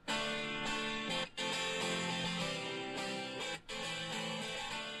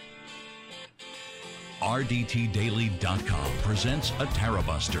RDTDaily.com presents a Tara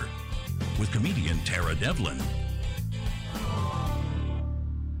Buster with comedian Tara Devlin.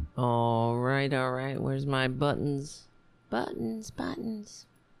 All right. Where's my buttons? Buttons.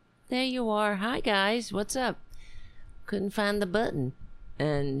 There you are. Hi, guys. What's up? Couldn't find the button.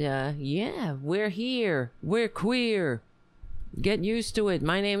 And, yeah, we're here. We're queer. Get used to it.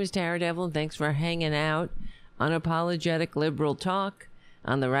 My name is Tara Devlin. Thanks for hanging out. Unapologetic liberal talk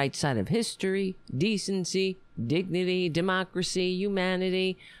on the right side of history, decency, dignity, democracy,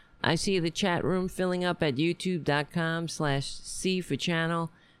 humanity. I see the chat room filling up at youtube.com/C for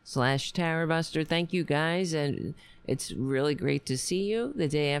channel/TaraBuster. Thank you guys, and it's really great to see you the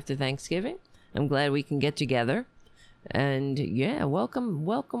day after Thanksgiving. I'm glad we can get together. And yeah, welcome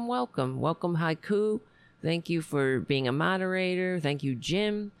Haiku. Thank you for being a moderator. Thank you,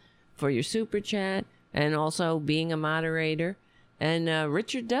 Jim, for your super chat and also being a moderator. And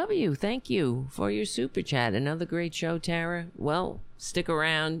Richard W., thank you for your super chat. Another great show, Tara. Well, stick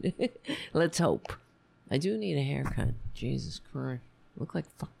around. Let's hope. I do need a haircut. Jesus Christ. Look like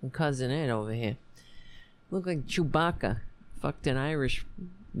fucking Cousin Ed over here. Look like Chewbacca. Fucked an Irish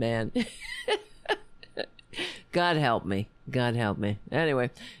man. God help me.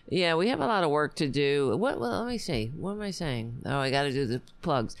 Anyway, yeah, we have a lot of work to do. Well, let me see. What am I saying? Oh, I got to do the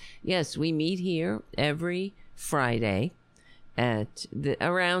plugs. Yes, we meet here every Friday at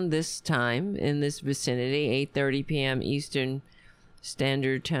around this time in this vicinity, 8:30 p.m. Eastern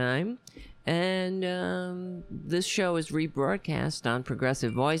Standard Time. And this show is rebroadcast on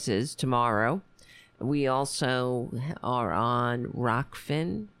Progressive Voices tomorrow. We also are on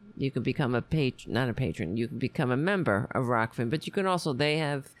Rockfin. You can become not a patron, you can become a member of Rockfin, but you can also, they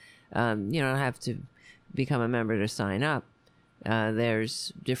have, you don't have to become a member to sign up.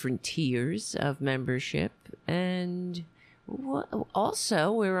 There's different tiers of membership. And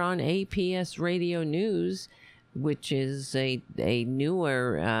also, we're on APS Radio News, which is a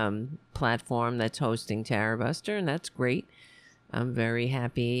newer platform that's hosting Tara Buster, and that's great. I'm very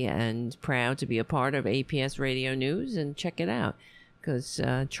happy and proud to be a part of APS Radio News, and check it out. Because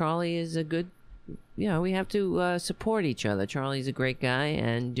Charlie is a good, we have to support each other. Charlie's a great guy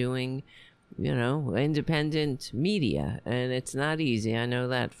and doing, independent media. And it's not easy. I know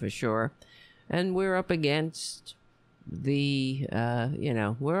that for sure. And we're up against the,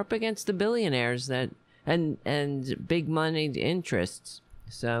 we're up against the billionaires and big moneyed interests.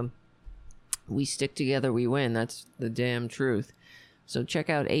 So we stick together, we win. That's the damn truth. So check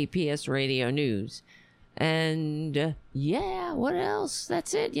out APS Radio News. And yeah, what else?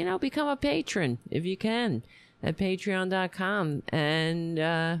 That's it. Become a patron if you can at patreon.com and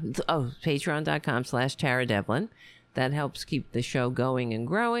patreon.com/Tara Devlin. That helps keep the show going and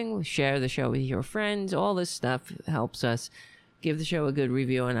growing. Share the show with your friends. All this stuff helps us. Give the show a good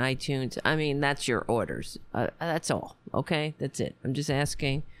review on iTunes. I mean, that's your orders. That's all. Okay, that's it. I'm just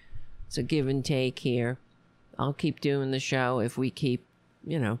asking. It's a give and take here. I'll keep doing the show if we keep,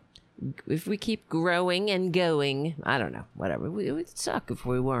 if we keep growing and going. I don't know, whatever. It would suck if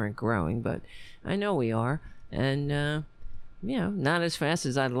we weren't growing, but I know we are. And, not as fast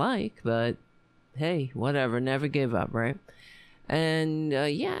as I'd like, but hey, whatever. Never give up, right? And,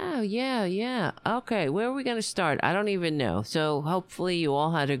 yeah. Okay, where are we going to start? I don't even know. So hopefully you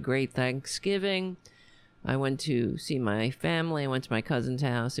all had a great Thanksgiving. I went to see my family. I went to my cousin's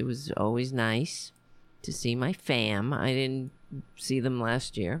house. It was always nice to see my fam. I didn't see them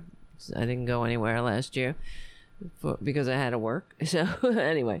last year. I didn't go anywhere last year because I had to work. So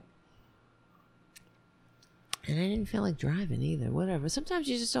anyway. And I didn't feel like driving either. Whatever. Sometimes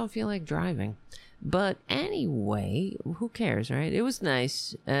you just don't feel like driving. But anyway, who cares, right? It was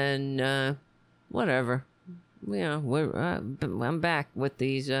nice. And whatever. I'm back with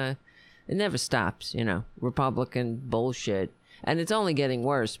these. It never stops, Republican bullshit. And it's only getting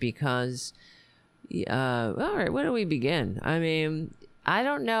worse because... all right, where do we begin? I mean... I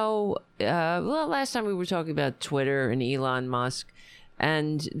don't know. Last time we were talking about Twitter and Elon Musk,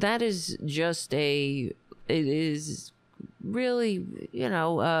 and that is just it is really,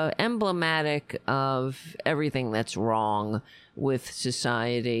 emblematic of everything that's wrong with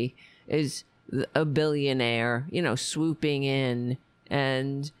society. Is a billionaire, swooping in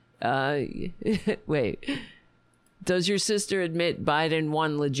and, wait, does your sister admit Biden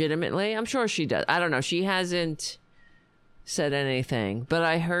won legitimately? I'm sure she does. I don't know. She hasn't said anything, but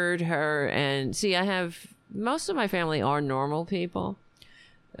I heard her, and see, most of my family are normal people,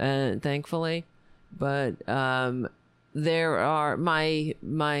 thankfully, but there are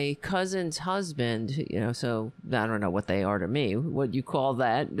my cousin's husband, so I don't know what they are to me, what you call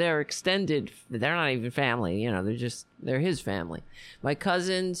that. They're extended, they're not even family, they're his family. My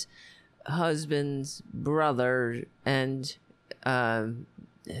cousins husband's brother and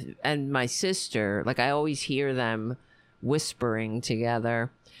my sister, like I always hear them whispering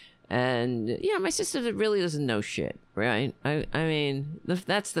together. And yeah, my sister really doesn't know shit, right? I mean,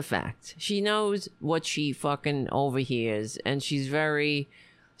 that's the fact. She knows what she fucking overhears, and she's very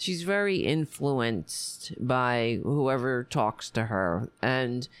influenced by whoever talks to her.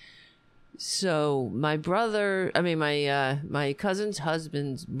 And so my cousin's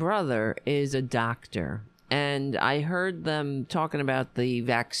husband's brother is a doctor, and I heard them talking about the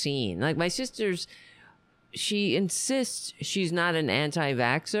vaccine. Like my sister's, she insists she's not an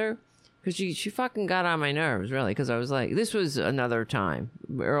anti-vaxxer because she fucking got on my nerves, really, because I was like, this was another time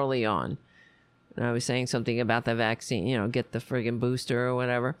early on. And I was saying something about the vaccine, you know, get the friggin' booster or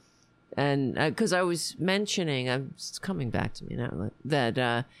whatever. And because I was mentioning, it's coming back to me now,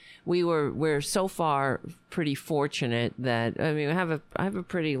 that we're so far pretty fortunate that, I mean, I have a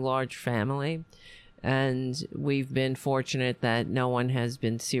pretty large family. And we've been fortunate that no one has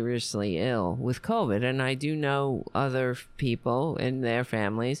been seriously ill with COVID. And I do know other people in their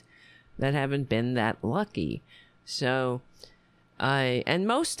families that haven't been that lucky. So and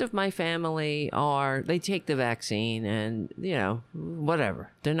most of my family they take the vaccine and, you know, whatever.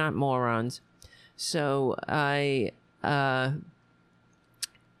 They're not morons. So I heard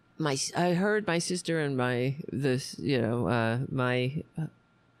my sister and my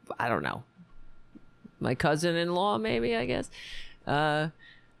cousin-in-law, maybe, I guess,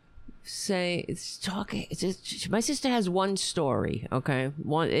 say, it's talking. My sister has one story, okay?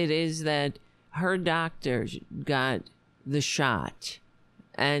 It is that her doctor got the shot,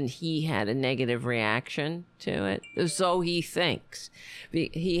 and he had a negative reaction to it. So he thinks.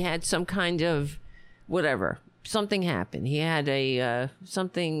 He had some kind of, whatever, something happened. He had he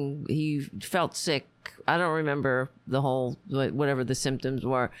felt sick. I don't remember the whole, whatever the symptoms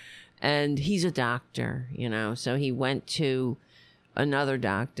were. And he's a doctor, you know, so he went to another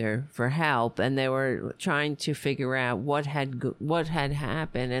doctor for help, and they were trying to figure out what had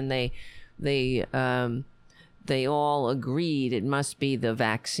happened, and they all agreed it must be the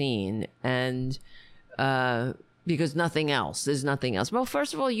vaccine, and because there's nothing else. Well,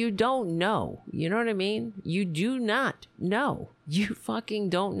 first of all, you don't know, you know what I mean? You do not know. You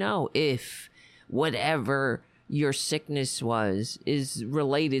fucking don't know if whatever your sickness is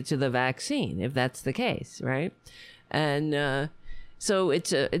related to the vaccine, if that's the case, right? And so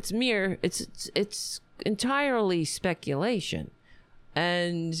it's entirely speculation.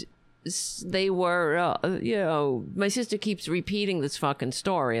 And they were, you know, my sister keeps repeating this fucking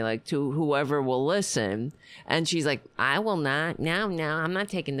story, like, to whoever will listen, and she's like, I will not. No, I'm not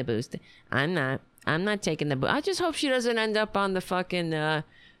taking the booster. I'm not taking the booster. I just hope she doesn't end up on the fucking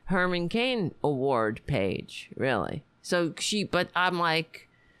Herman Cain Award page, really. So but I'm like,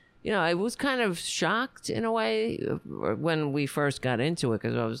 you know, I was kind of shocked in a way when we first got into it,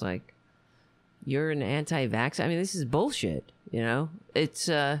 because I was like, you're an anti-vax? I mean, this is bullshit, you know? It's,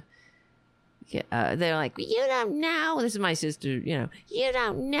 they're like, you don't know. This is my sister, you know, you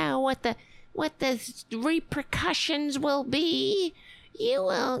don't know what the repercussions will be. You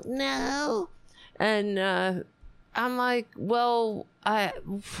won't know. And, I'm like, well,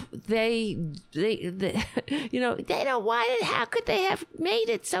 they you know, they don't want it. How could they have made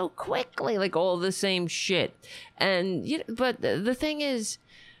it so quickly? Like, all the same shit. And, you know, but the thing is,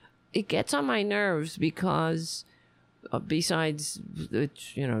 it gets on my nerves because, besides,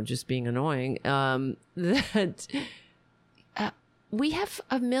 you know, just being annoying, that we have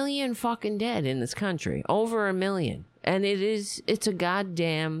 1 million fucking dead in this country. Over 1 million. And it's a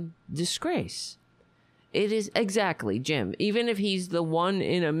goddamn disgrace. It is, exactly, Jim. Even if he's the 1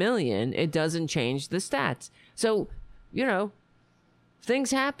 in 1 million, it doesn't change the stats. So, you know,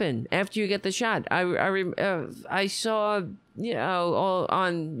 things happen after you get the shot. I saw, you know,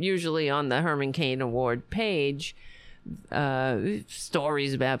 usually on the Herman Cain Award page,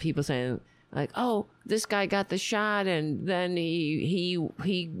 stories about people saying, like, oh, this guy got the shot and then he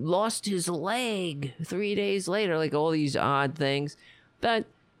lost his leg 3 days later, like all these odd things. But,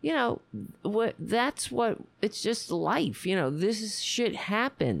 you know, it's just life. You know, this shit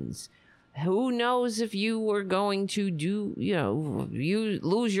happens. Who knows if you were going to you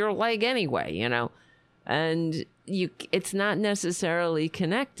lose your leg anyway, you know, and it's not necessarily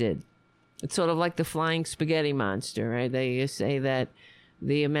connected. It's sort of like the flying spaghetti monster, right? They say that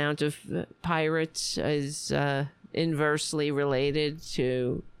the amount of pirates is inversely related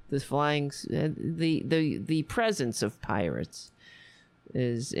to the the presence of pirates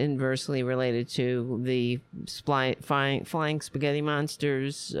is inversely related to the flying spaghetti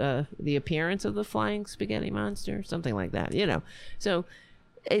monsters, the appearance of the flying spaghetti monster, something like that, you know. So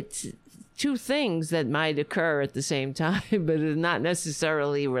it's two things that might occur at the same time, but are not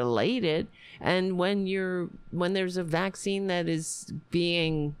necessarily related. And when there's a vaccine that is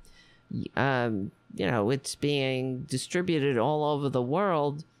being, it's being distributed all over the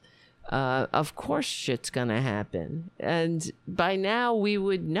world, of course shit's gonna happen. And by now we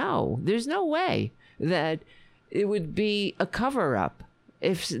would know. There's no way that it would be a cover-up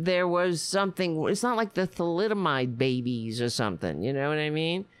if there was something. It's not like the thalidomide babies or something, you know what I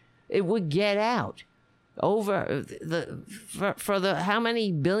mean? It would get out over for the how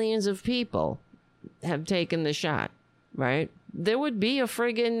many billions of people have taken the shot, right? There would be a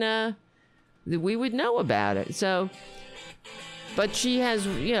friggin' we would know about it. So, but she has,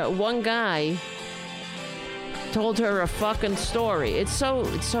 one guy told her a fucking story. It's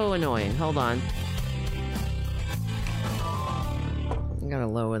so annoying. Hold on. I gotta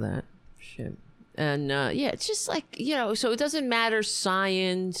lower that shit. And it's just like, so it doesn't matter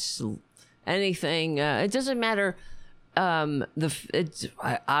science, anything. It doesn't matter. It's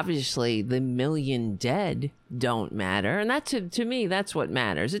obviously the million dead don't matter, and that to me that's what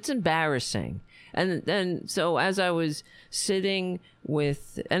matters. It's embarrassing. And so as I was sitting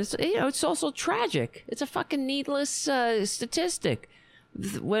with, and it's also tragic. It's a fucking needless statistic.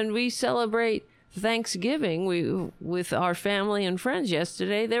 When we celebrate Thanksgiving, with our family and friends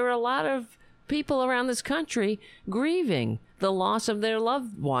yesterday, there were a lot of people around this country grieving the loss of their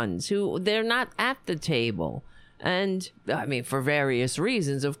loved ones who they're not at the table. And I mean, for various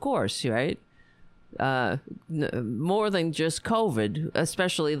reasons, of course, right? More than just COVID,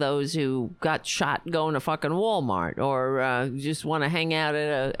 especially those who got shot going to fucking Walmart or just want to hang out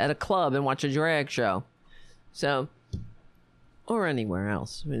at a club and watch a drag show. So, or anywhere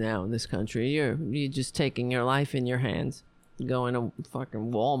else now in this country, you're just taking your life in your hands. Going to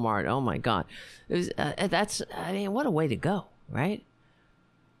fucking Walmart. Oh my God. What a way to go, right?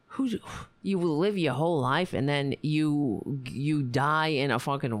 You will live your whole life and then you die in a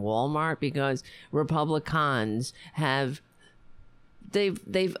fucking Walmart because Republicans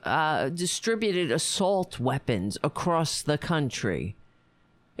they've distributed assault weapons across the country.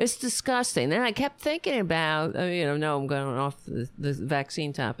 It's disgusting. And I kept thinking about, no, I'm going off the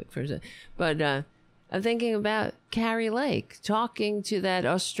vaccine topic for a second, but I'm thinking about Carrie Lake talking to that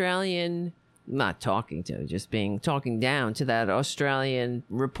Australian, talking down to that Australian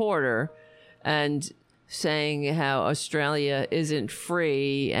reporter and saying how Australia isn't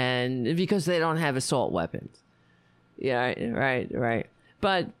free and because they don't have assault weapons. Yeah, right.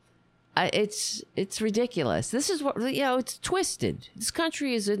 But it's ridiculous. This is what, it's twisted. This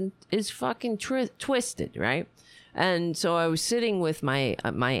country is fucking twisted, right? And so I was sitting with my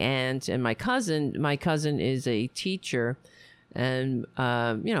aunt and my cousin. My cousin is a teacher, and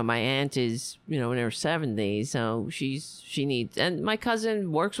my aunt is in her 70s, so she needs. And my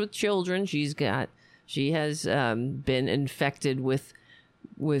cousin works with children. She has been infected with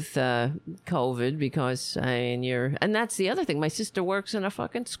COVID because and that's the other thing. My sister works in a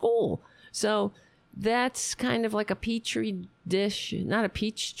fucking school, so that's kind of like a petri dish, not a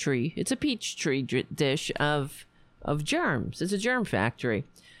peach tree. It's a peach tree dish of germs. It's a germ factory.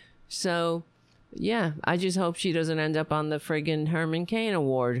 So, yeah, I just hope she doesn't end up on the friggin' Herman Cain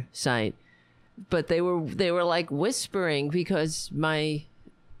Award site. But they were like whispering because my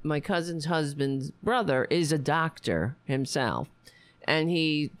cousin's husband's brother is a doctor himself. And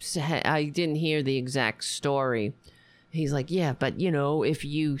I didn't hear the exact story. He's like, yeah, but if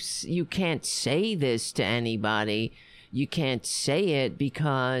you can't say this to anybody, you can't say it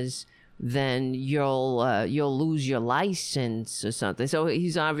because then you'll lose your license or something. So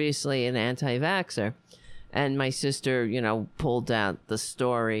he's obviously an anti-vaxxer. And my sister, pulled out the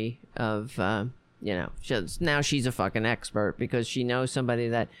story of, now she's a fucking expert because she knows somebody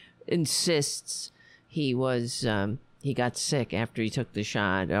that insists he got sick after he took the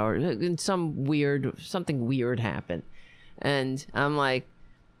shot or something weird happened. And I'm like,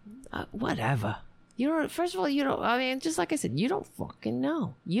 whatever. First of all, just like I said, you don't fucking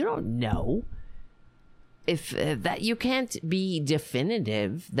know. You don't know if that you can't be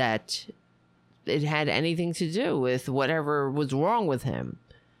definitive that it had anything to do with whatever was wrong with him.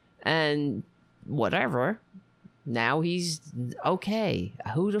 And whatever, now he's okay.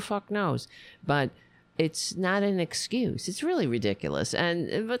 Who the fuck knows? But it's not an excuse. It's really ridiculous. And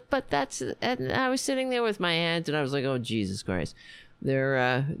I was sitting there with my aunt and I was like, oh, Jesus Christ.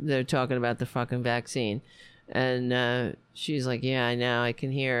 They're talking about the fucking vaccine. And she's like, yeah, I know, I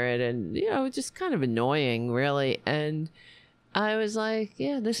can hear it. And, it's just kind of annoying, really. And I was like,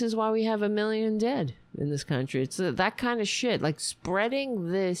 yeah, this is why we have 1 million dead in this country. It's that kind of shit. Like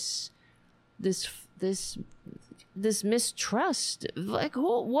spreading this this mistrust. Like,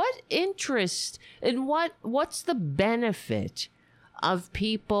 what interest and what's the benefit of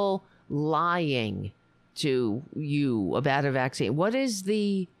people lying to you about a vaccine?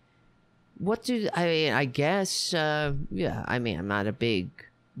 I guess, yeah, I mean, I'm not a big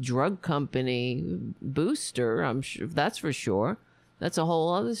drug company booster. I'm sure that's for sure. That's a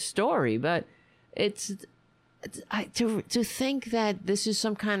whole other story, but to think that this is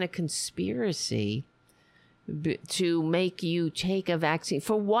some kind of conspiracy to make you take a vaccine,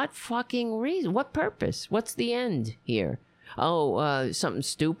 for what fucking reason? What purpose? What's the end here? Oh, something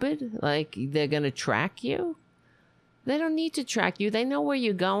stupid? Like they're going to track you? They don't need to track you. They know where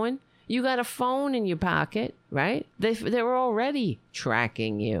you're going. You got a phone in your pocket, right? They're already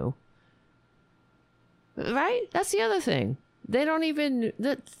tracking you. Right? That's the other thing. They don't even,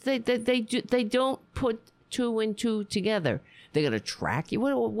 they don't put two and two together. They're going to track you.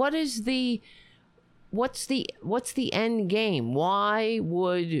 What's the end game? What's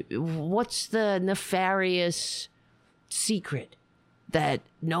the nefarious secret that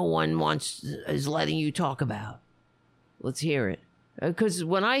no one is letting you talk about? Let's hear it. Because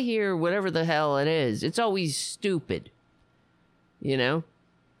when I hear whatever the hell it is, it's always stupid. You know?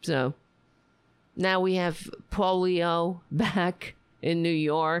 So now we have polio back in New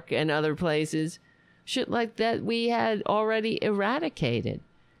York and other places. Shit like that we had already eradicated.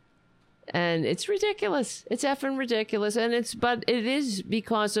 And it's ridiculous. It's effing ridiculous. But it is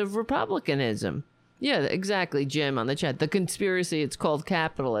because of republicanism. Yeah, exactly, Jim on the chat. The conspiracy, it's called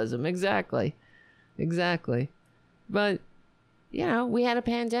capitalism. Exactly. But, you know, we had a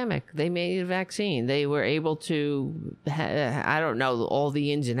pandemic. They made a vaccine. They were able to, I don't know all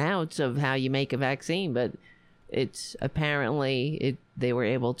the ins and outs of how you make a vaccine, but it's apparently, they were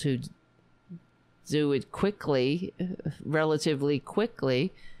able to do it quickly, relatively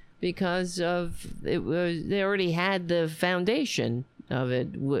quickly, because of they already had the foundation of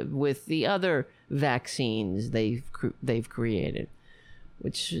it with the other vaccines they've created,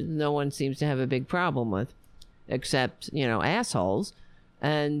 which no one seems to have a big problem with, except, you know, assholes.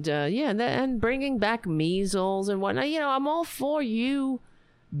 And and bringing back measles and whatnot. You know, I'm all for you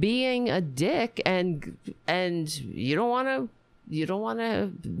being a dick, and you don't want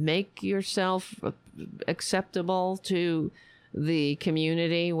to make yourself acceptable to the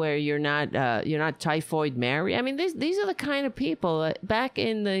community where you're not Typhoid Mary. I mean, these are the kind of people back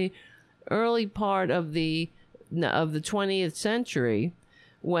in the early part of the 20th century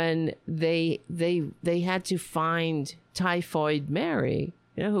when they had to find Typhoid Mary,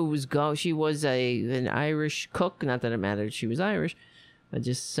 you know, she was an Irish cook. Not that it mattered, she was Irish. I'm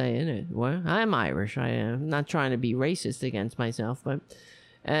just saying it. Well, I'm Irish. I am not trying to be racist against myself,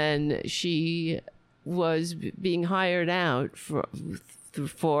 and she was being hired out for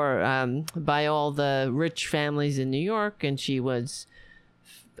by all the rich families in New York, and she was,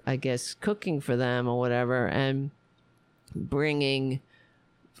 I guess, cooking for them or whatever, and bringing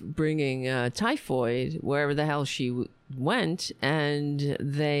typhoid wherever the hell she went, and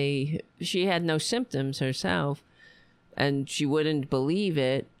she had no symptoms herself, and she wouldn't believe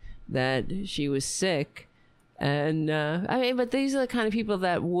it that she was sick. And I mean, but these are the kind of people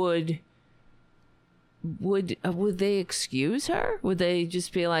that would they excuse her? Would they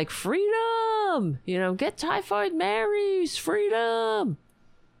just be like, freedom, you know, get Typhoid Marys, freedom,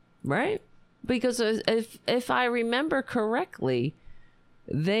 right? Because if I remember correctly,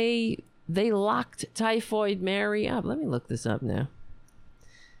 they locked Typhoid Mary up. Let me look this up now.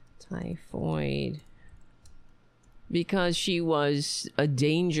 Typhoid, because she was a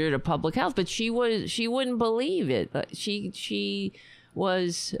danger to public health, but she wouldn't believe it. She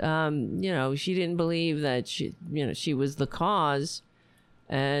was, you know, she didn't believe that she was the cause,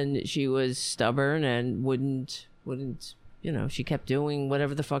 and she was stubborn and wouldn't, you know, she kept doing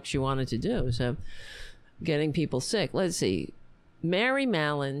whatever the fuck she wanted to do. So getting people sick. Let's see. Mary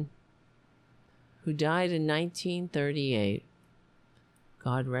Mallon, who died in 1938.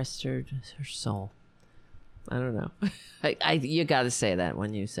 God rest her soul. I don't know. You got to say that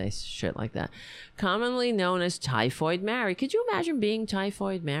when you say shit like that. Commonly known as Typhoid Mary. Could you imagine being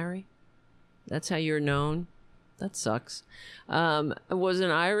Typhoid Mary? That's how you're known. That sucks. Was an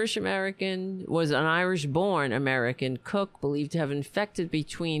Irish-born American cook believed to have infected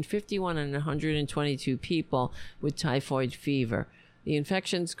between 51 and 122 people with typhoid fever. The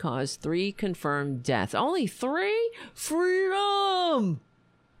infections caused 3 confirmed deaths. Only 3? Freedom!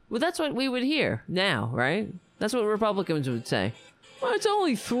 Well, that's what we would hear now, right? That's what Republicans would say. Well, it's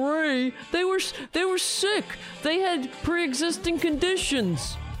only 3. They were sick. They had pre-existing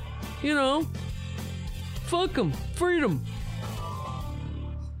conditions. You know, fuck them. Freedom.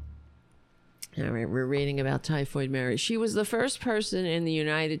 All right, we're reading about Typhoid Mary. She was the first person in the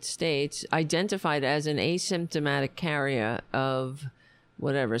United States identified as an asymptomatic carrier of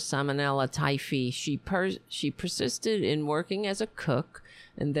whatever, Salmonella typhi. She persisted in working as a cook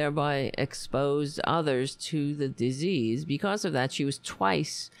and thereby exposed others to the disease. Because of that, she was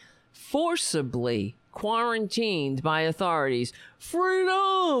twice forcibly quarantined by authorities.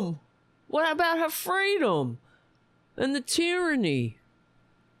 Freedom! What about her freedom? And the tyranny?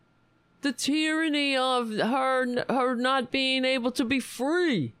 The tyranny of her not being able to be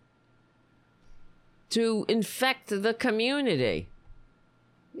free to infect the community.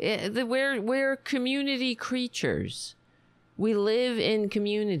 We're community creatures. We live in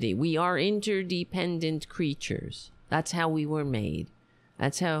community. We are interdependent creatures. That's how we were made.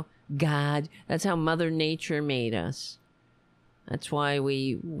 That's how Mother Nature made us. That's why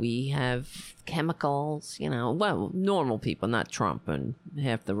we have chemicals, well, normal people, not Trump and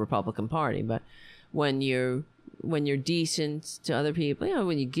half the Republican Party, but when you're decent to other people,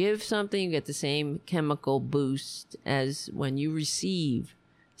 when you give something, you get the same chemical boost as when you receive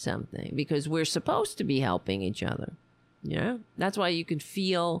something, because we're supposed to be helping each other. That's why you can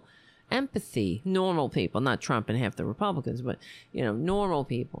feel empathy. Normal people, not Trump and half the Republicans, but normal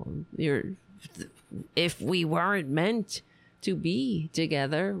people. If we weren't meant to be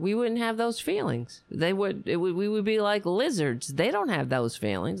together, we wouldn't have those feelings. We would be like lizards. They don't have those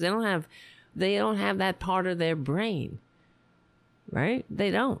feelings. They don't have that part of their brain, right?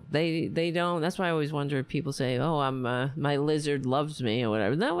 They don't. That's why I always wonder if people say, "Oh, my lizard loves me" or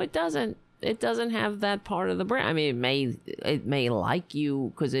whatever. No, it doesn't. It doesn't have that part of the brain. I mean, it may like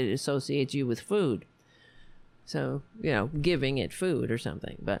you because it associates you with food. So giving it food or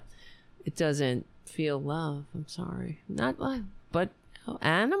something, but it doesn't feel love. I'm sorry, not love, but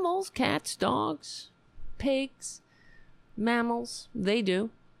animals, cats, dogs, pigs, mammals, they do.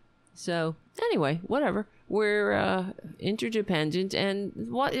 So anyway, whatever. We're interdependent,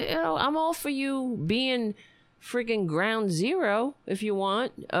 and I'm all for you being friggin' ground zero if you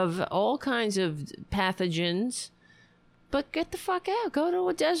want of all kinds of pathogens, but get the fuck out. Go to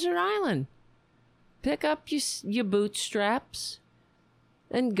a desert island, pick up your bootstraps,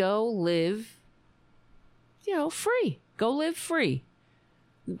 and go live. Free. Go live free.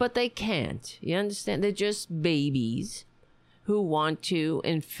 But they can't. You understand? They're just babies who want to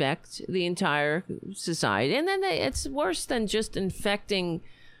infect the entire society. And then it's worse than just infecting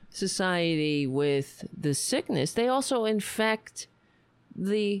society with the sickness. They also infect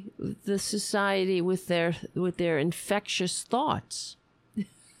the society with their infectious thoughts.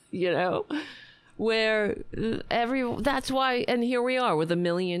 Where that's why, and here we are with 1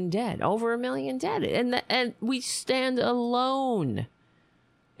 million dead, over 1 million dead, and we stand alone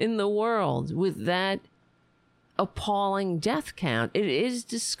in the world with that appalling death count. It is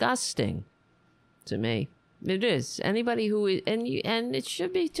disgusting to me. It is. Anybody who is, and it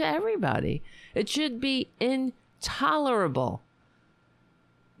should be to everybody. It should be intolerable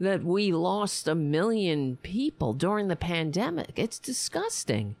that we lost 1 million people during the pandemic. It's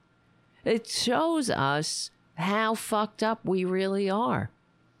disgusting. It shows us how fucked up we really are.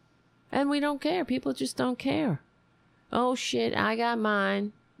 And we don't care. People just don't care. Oh, shit, I got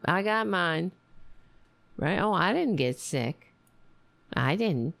mine. Right? Oh, I didn't get sick. I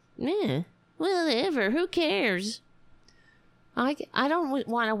didn't. Whatever. Who cares? I don't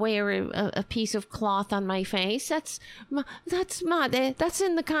want to wear a piece of cloth on my face. That's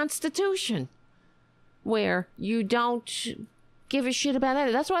in the Constitution, where you don't give a shit about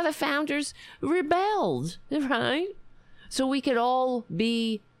it. That's why the founders rebelled, right? So we could all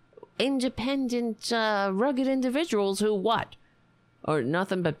be independent, rugged individuals who what? Or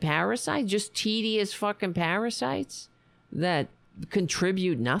nothing but parasites? Just tedious fucking parasites that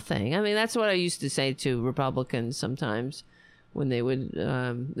contribute nothing. I mean, that's what I used to say to Republicans sometimes when they would,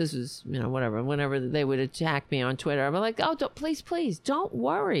 this is, whatever, whenever they would attack me on Twitter. I'm like, oh, please, don't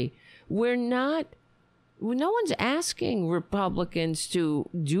worry. No one's asking Republicans to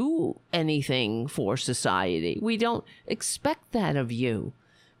do anything for society. We don't expect that of you.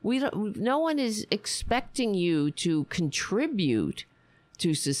 No one is expecting you to contribute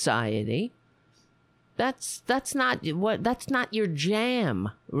to society. That's not your jam,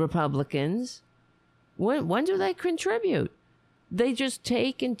 Republicans. When do they contribute? They just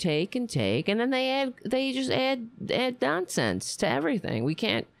take and take and take, and then they just add nonsense to everything. We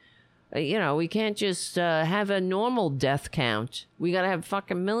can't just have a normal death count. We got to have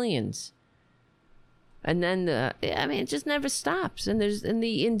fucking millions. And then, it just never stops. And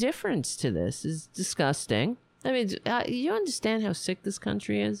the indifference to this is disgusting. I mean, you understand how sick this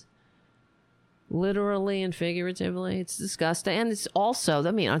country is? literally and figuratively. It's disgusting. And it's also,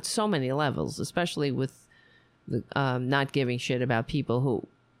 I mean, on so many levels, especially with the not giving shit about people who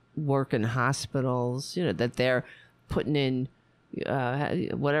work in hospitals, you know, that they're putting in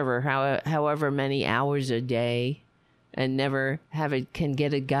however many hours a day and never can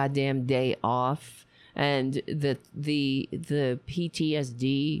get a goddamn day off. And the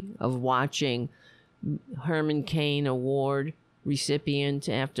PTSD of watching Herman Cain Award recipient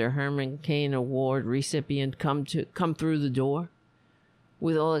after Herman Cain Award recipient come through the door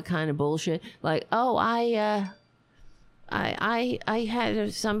with all that kind of bullshit. Like, oh, I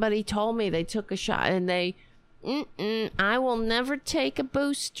had somebody told me they took a shot and they, I will never take a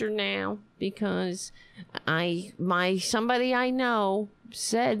booster now because somebody I know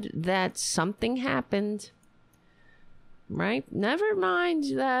said that something happened. Right? Never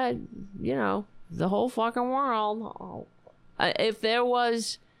mind that, you know, the whole fucking world. If there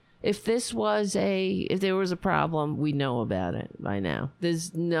was a problem, we know about it by now.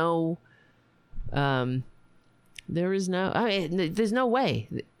 There's no there's no way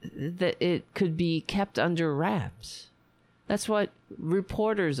that it could be kept under wraps. That's what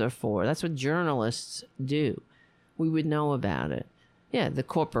reporters are for. That's what journalists do. We would know about it. Yeah, the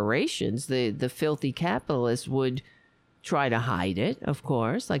corporations, the filthy capitalists would try to hide it, of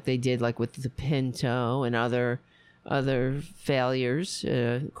course, like they did like with the Pinto and other failures,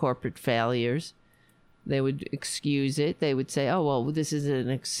 corporate failures. They would excuse it. They would say, oh, well, this is an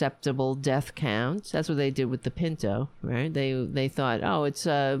acceptable death count. That's what they did with the Pinto, right? They thought, oh, it's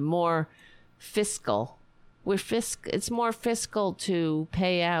more fiscal. It's more fiscal to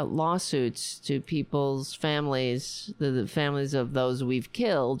pay out lawsuits to people's families, the families of those we've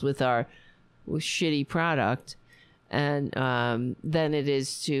killed with shitty product, and than it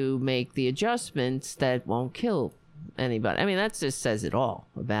is to make the adjustments that won't kill anybody. I mean, that just says it all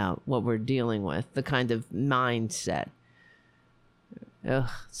about what we're dealing with, the kind of mindset. Ugh,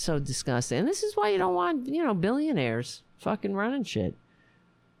 so disgusting. And this is why you don't want, you know, billionaires fucking running shit.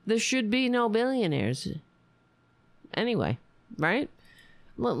 There should be no billionaires. Anyway, right?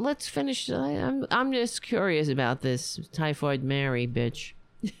 Let's finish. I'm just curious about this Typhoid Mary bitch.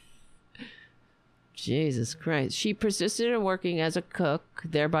 Jesus Christ. She persisted in working as a cook,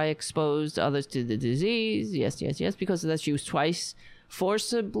 thereby exposed others to the disease. Yes. Because of that, she was twice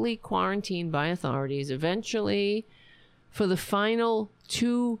forcibly quarantined by authorities. Eventually, for the final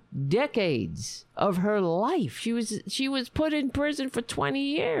 2 decades of her life, she was put in prison for 20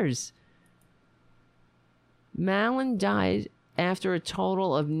 years. Mallon died after a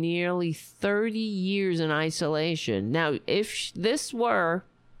total of nearly 30 years in isolation. Now, if this were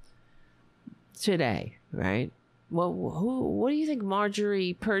today, right? Well, what do you think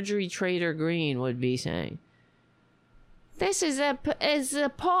Marjorie Perjury Trader Green would be saying? This is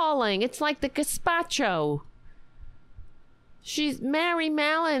appalling. It's like the gazpacho. Mary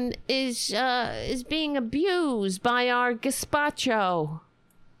Mallon is being abused by our gazpacho.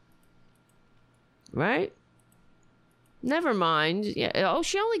 Right? Never mind. Yeah. Oh,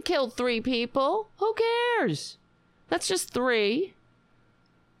 she only killed 3 people. Who cares? That's just 3.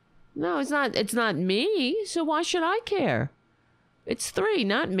 No, it's not. It's not me. So why should I care? It's 3,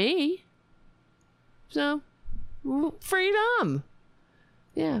 not me. So, freedom.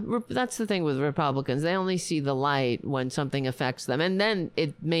 Yeah, that's the thing with Republicans. They only see the light when something affects them, and then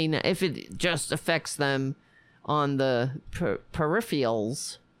it may not. If it just affects them on the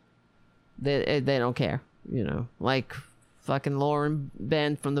peripherals, they don't care. You know, like fucking Lauren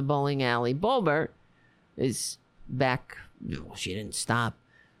Ben from the bowling alley. Boebert is back. Well, she didn't stop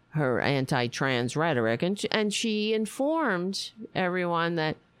her anti-trans rhetoric, and she informed everyone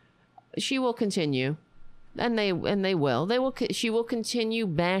that she will continue, and they will. She will continue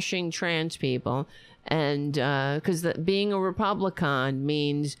bashing trans people, and because being a Republican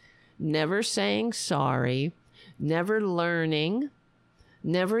means never saying sorry, never learning,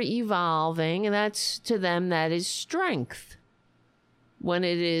 never evolving, and that's, to them, that is strength. When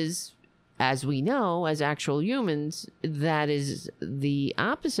it is, as we know, as actual humans, that is the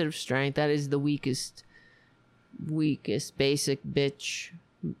opposite of strength. That is the weakest basic bitch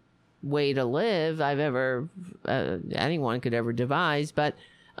way to live I've ever, anyone could ever devise. But,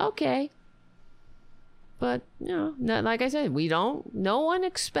 okay. But, you know, like I said, no one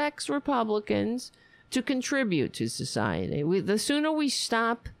expects Republicans to contribute to society. The sooner we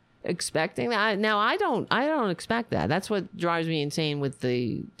stop expecting that. Now, I don't expect that. That's what drives me insane with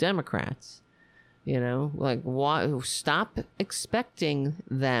the Democrats. You know, like, stop expecting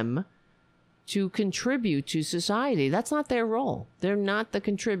them to contribute to society. That's not their role. They're not the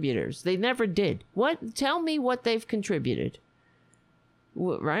contributors. They never did. Tell me what they've contributed.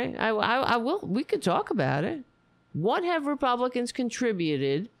 Right? I will. We could talk about it. What have Republicans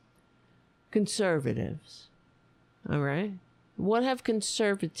contributed? Conservatives. All right. What have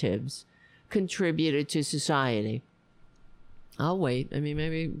conservatives contributed to society? I'll wait. I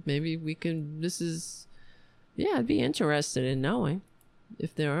mean, maybe we can. Yeah, I'd be interested in knowing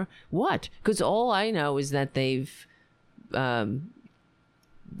if there are what. Because all I know is that they've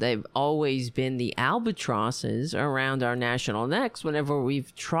always been the albatrosses around our national necks whenever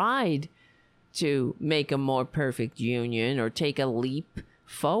we've tried to make a more perfect union or take a leap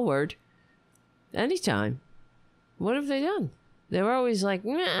forward. Anytime. What have they done? They were always like,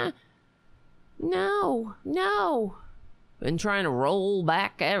 nah, no, and trying to roll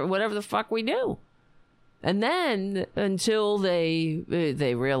back whatever the fuck we do. And then until they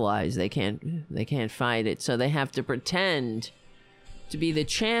realize they can't fight it, so they have to pretend to be the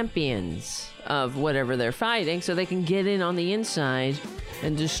champions of whatever they're fighting, so they can get in on the inside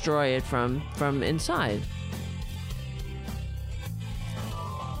and destroy it from inside.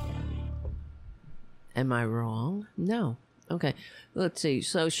 Am I wrong? No. Okay. Let's see.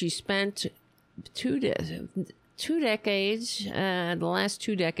 So she spent two decades, the last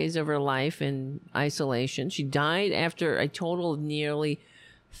 2 decades of her life in isolation. She died after a total of nearly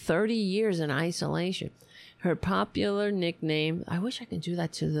 30 years in isolation. Her popular nickname, I wish I could do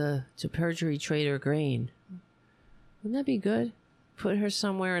that to Perjury Trader Green. Wouldn't that be good? Put her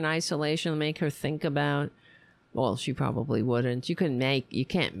somewhere in isolation and make her think about, well, she probably wouldn't. You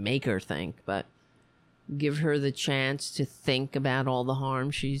can't make her think, but give her the chance to think about all the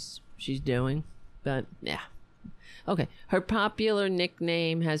harm she's doing. But yeah. Okay. Her popular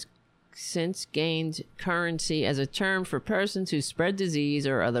nickname has since gained currency as a term for persons who spread disease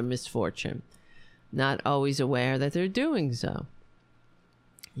or other misfortune, not always aware that they're doing so.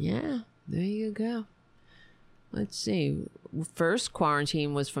 Yeah, there you go. Let's see. First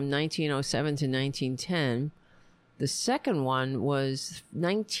quarantine was from 1907 to 1910. The second one was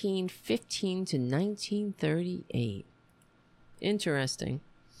 1915 to 1938. Interesting.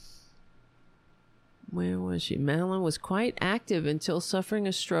 Where was she? Madeline was quite active until suffering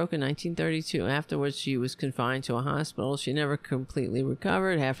a stroke in 1932. Afterwards, she was confined to a hospital. She never completely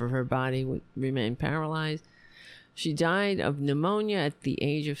recovered. Half of her body remained paralyzed. She died of pneumonia at the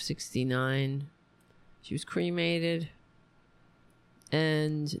age of 69. She was cremated,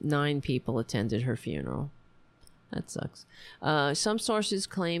 and 9 people attended her funeral. That sucks. Some sources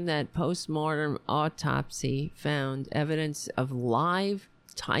claim that post-mortem autopsy found evidence of live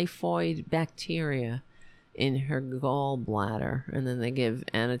typhoid bacteria in her gallbladder, and then they give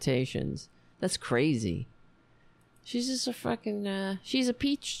annotations. That's crazy. She's just a fucking she's a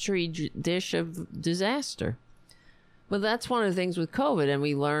Peachtree dish of disaster. But that's one of the things with COVID, and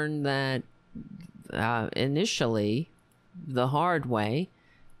we learned that initially the hard way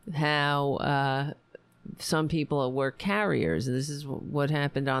how some people were carriers. This is what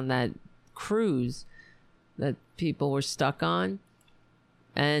happened on that cruise that people were stuck on.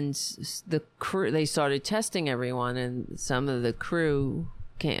 And the crew, they started testing everyone, and some of the crew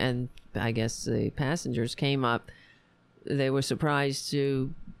came, and I guess the passengers came up. They were surprised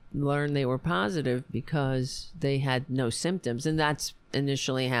to learn they were positive because they had no symptoms. And that's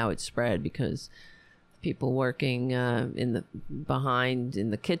initially how it spread, because people working in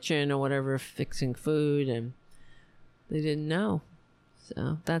the kitchen or whatever, fixing food, and they didn't know.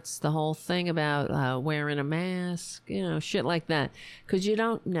 So that's the whole thing about wearing a mask, shit like that, because you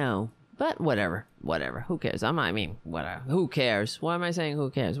don't know. But whatever, who cares? Whatever, who cares? Why am I saying who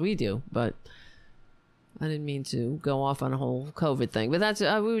cares? We do, but I didn't mean to go off on a whole COVID thing. But that's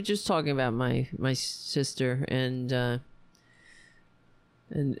we were just talking about my sister and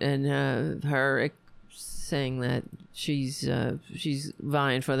her saying that she's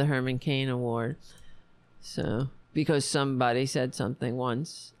vying for the Herman Cain Award. So because somebody said something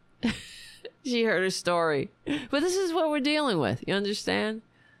once, she heard a story. But this is what we're dealing with. You understand?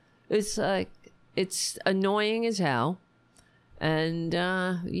 It's like, it's annoying as hell, and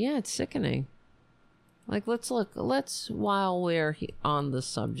it's sickening. Like, while we're on the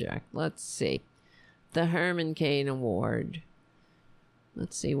subject, let's see. The Herman Cain Award.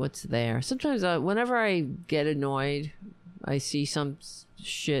 Let's see what's there. Sometimes whenever I get annoyed, I see some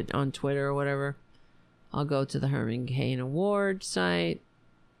shit on Twitter or whatever, I'll go to the Herman Cain Award site.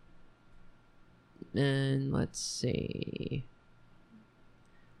 And let's see.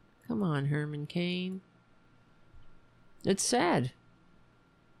 Come on, Herman Cain. It's sad.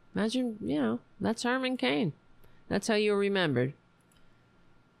 Imagine, that's Herman Cain. That's how you're remembered.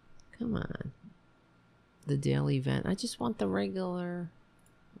 Come on. The daily event. I just want the regular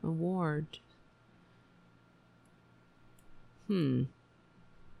award.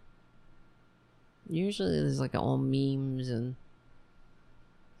 Usually there's like all memes and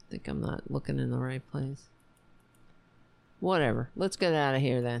I think I'm not looking in the right place. Whatever. Let's get out of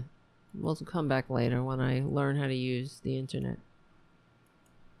here then. We'll come back later when I learn how to use the internet.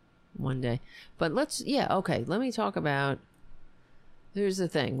 One day. But okay. Let me talk about... Here's the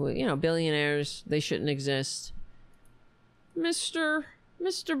thing. Billionaires, they shouldn't exist. Mr.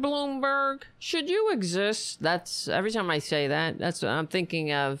 Bloomberg, should you exist? That's... Every time I say that, that's what I'm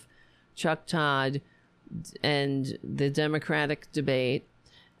thinking of. Chuck Todd and the Democratic debate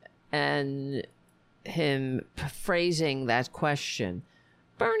and him phrasing that question.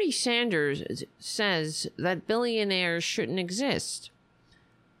 Bernie Sanders says that billionaires shouldn't exist.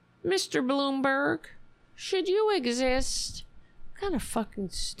 Mr. Bloomberg, should you exist? What kind of fucking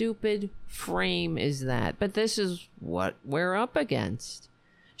stupid frame is that? But this is what we're up against.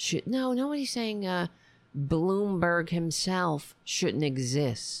 Nobody's saying Bloomberg himself shouldn't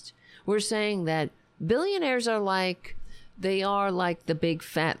exist. We're saying that billionaires are like the big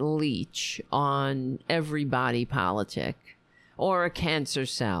fat leech on every body politic, or a cancer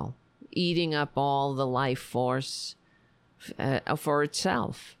cell eating up all the life force for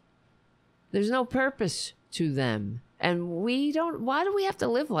itself. There's no purpose to them. And why do we have to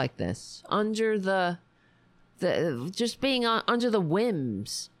live like this? Under just being under the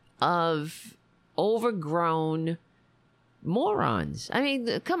whims of overgrown morons. I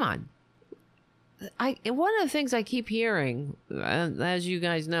mean, come on. One of the things I keep hearing, as you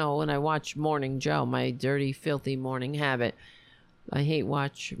guys know, when I watch Morning Joe, my dirty, filthy morning habit, I hate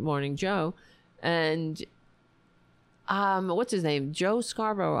watch Morning Joe, and what's his name? Joe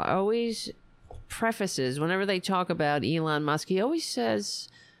Scarborough always prefaces, whenever they talk about Elon Musk, he always says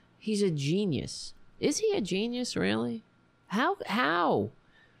he's a genius. Is he a genius, really? How?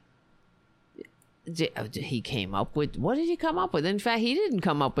 He came up with... What did he come up with? In fact, he didn't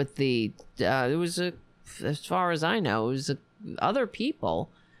come up with the... as far as I know, it was other people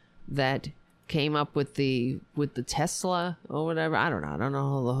that came up with the Tesla or whatever. I don't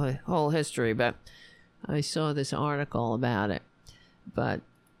know the whole history, but I saw this article about it. But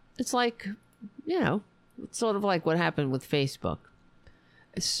it's like, it's sort of like what happened with Facebook.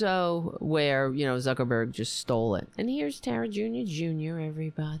 So, where, Zuckerberg just stole it. And here's Tara Jr.,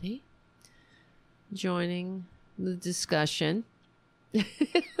 everybody, joining the discussion.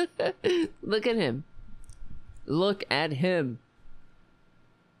 Look at him. Look at him.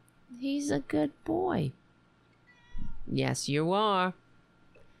 He's a good boy. Yes, you are.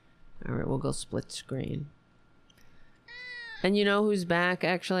 All right, we'll go split screen. And you know who's back?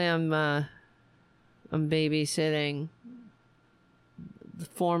 Actually, I'm babysitting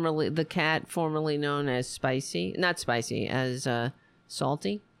the cat formerly known as Spicy. Not Spicy, as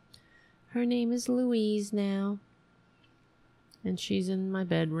Salty. Her name is Louise now. And she's in my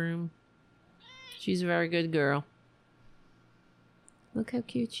bedroom. She's a very good girl. Look how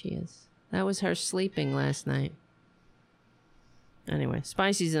cute she is. That was her sleeping last night. Anyway,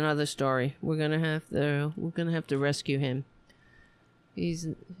 Spicy's another story. We're gonna have to rescue him.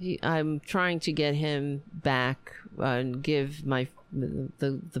 I'm trying to get him back and give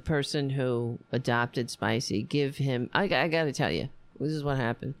the person who adopted Spicy, give him... I gotta tell you, this is what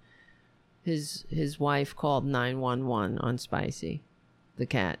happened. His wife called 911 on Spicy, the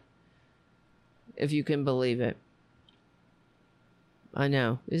cat. If you can believe it. I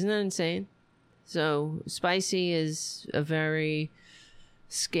know. Isn't that insane? So, Spicy is a very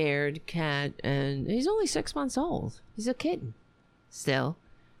scared cat, and he's only 6 months old. He's a kitten still.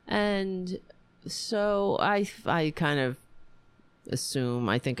 And so I kind of assume,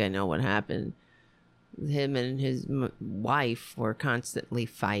 I think I know what happened. Him and his wife were constantly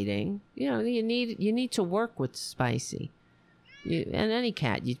fighting. You need to work with Spicy. And any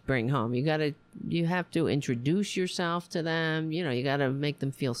cat you bring home, you have to introduce yourself to them. You got to make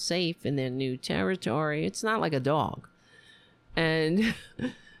them feel safe in their new territory. It's not like a dog. And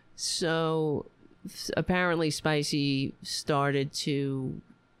so apparently Spicy started to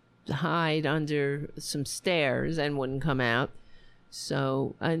hide under some stairs and wouldn't come out.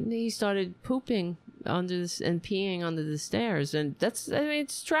 So, and he started pooping under this and peeing under the stairs. And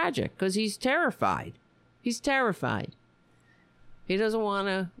it's tragic because he's terrified. He doesn't want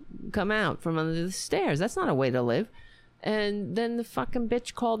to come out from under the stairs. That's not a way to live. And then the fucking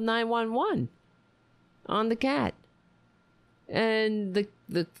bitch called 911 on the cat. And the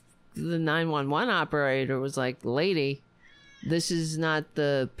 911 operator was like, "Lady, this is not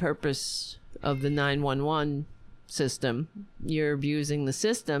the purpose of the 911 system. You're abusing the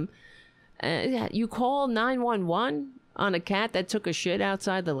system. You call 911 on a cat that took a shit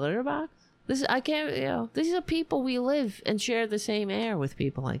outside the litter box? I can't, these are people we live and share the same air with,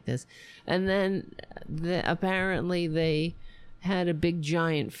 people like this. And then apparently they had a big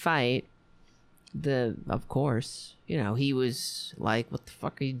giant fight. Of course, he was like, what the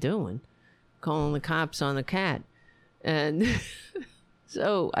fuck are you doing? Calling the cops on the cat. And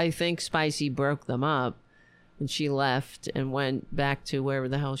so I think Spicy broke them up and she left and went back to wherever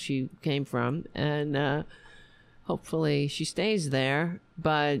the hell she came from. And hopefully she stays there.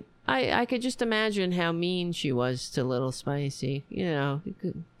 But I could just imagine how mean she was to little Spicy, it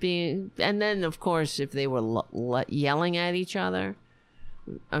could be. And then, of course, if they were yelling at each other,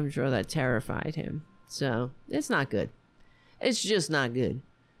 I'm sure that terrified him. So it's not good. It's just not good.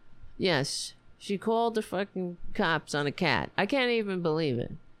 Yes, she called the fucking cops on a cat. I can't even believe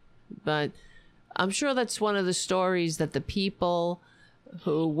it. But I'm sure that's one of the stories that the people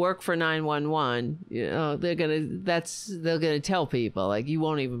who work for 911, they're gonna tell people, like, you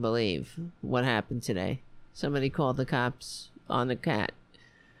won't even believe what happened today. Somebody called the cops on the cat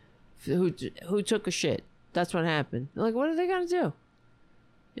who took a shit. That's what happened. Like, what are they gonna do?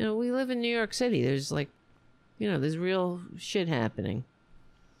 We live in New York City. There's there's real shit happening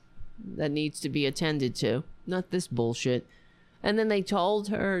that needs to be attended to. Not this bullshit. And then they told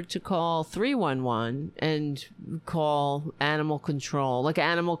her to call 311 and call animal control. Like,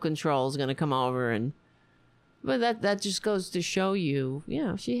 animal control is going to come over but that just goes to show you,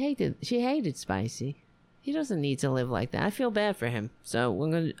 she hated Spicy. He doesn't need to live like that. I feel bad for him.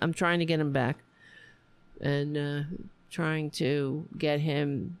 So I'm trying to get him back and trying to get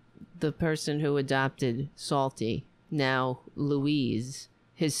him, the person who adopted Salty, now Louise,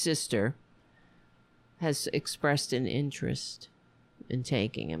 his sister, has expressed an interest in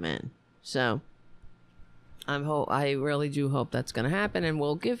taking him in. So I really do hope that's going to happen, and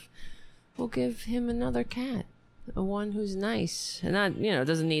we'll give him another cat, one who's nice and not,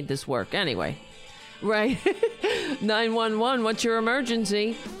 doesn't need this work anyway. Right? 911, what's your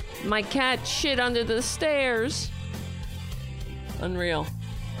emergency? My cat shit under the stairs. Unreal.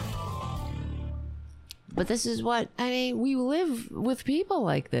 But this is what, we live with people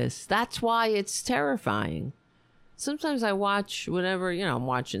like this. That's why it's terrifying. Sometimes I watch whatever, I'm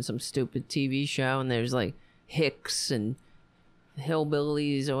watching some stupid TV show and there's like hicks and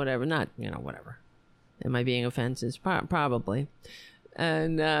hillbillies or whatever. Not, whatever. Am I being offensive? Probably.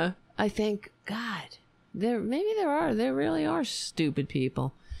 And I think, God, there really are stupid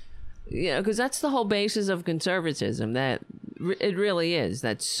people. Because that's the whole basis of conservatism. That it really is.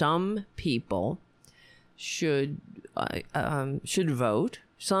 That some people should vote.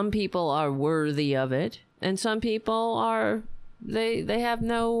 Some people are worthy of it, and some people are they have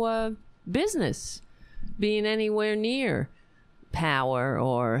no business being anywhere near power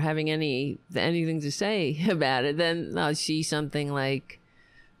or having anything to say about it. Then I see something like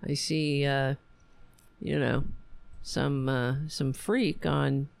some freak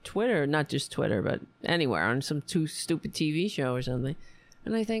on Twitter, not just Twitter, but anywhere, on some too stupid TV show or something,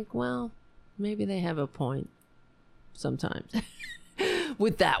 and I think, well, maybe they have a point sometimes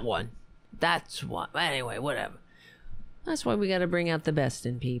with that one. That's what. Anyway, whatever. That's why we got to bring out the best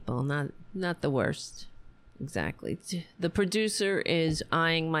in people, not the worst. Exactly. The producer is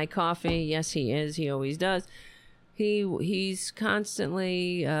eyeing my coffee. Yes, he is. He always does. He's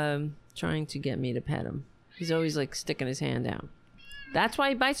constantly trying to get me to pet him. He's always like sticking his hand out. That's why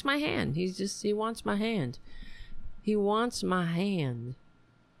he bites my hand. He wants my hand. He wants my hand.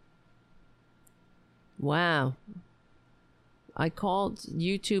 Wow. I called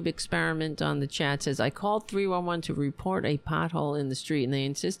YouTube experiment on the chat says, I called 311 to report a pothole in the street, and they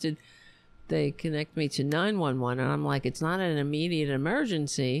insisted they connect me to 911. And I'm like, it's not an immediate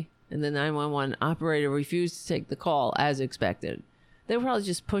emergency. And the 911 operator refused to take the call as expected. They were probably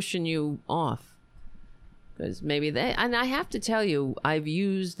just pushing you off. Because maybe and I have to tell you, I've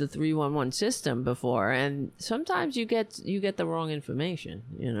used the 311 system before, and sometimes you get the wrong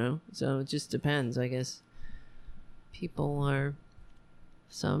information, So it just depends, I guess.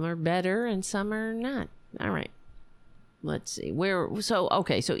 Some are better and some are not. All right. Let's see.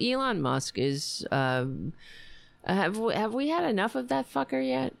 So Elon Musk is, have we had enough of that fucker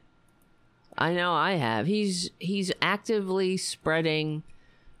yet? I know I have. He's actively spreading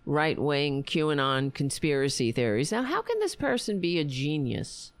right-wing QAnon conspiracy theories. Now, how can this person be a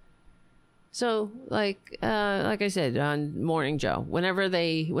genius? So, like I said on Morning Joe,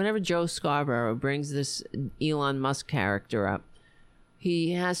 whenever Joe Scarborough brings this Elon Musk character up,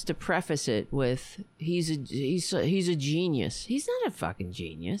 he has to preface it with he's a genius. He's not a fucking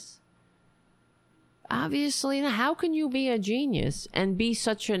genius. Obviously, how can you be a genius and be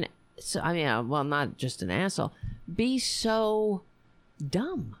such an not just an asshole, be so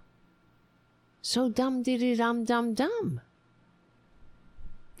dumb? So dumb diddy dum dum dum.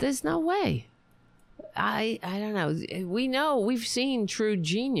 There's no way. I don't know. We know, we've seen true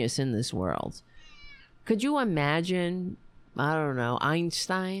genius in this world. Could you imagine, I don't know,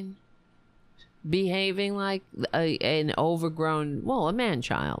 Einstein behaving like an overgrown, well, a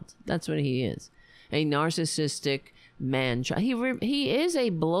man-child? That's what he is. A narcissistic man-child. He is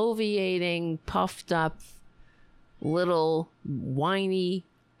a bloviating, puffed up, little whiny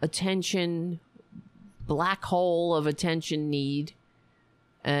attention, black hole of attention need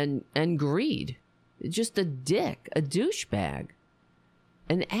and greed. Just a dick, a douchebag,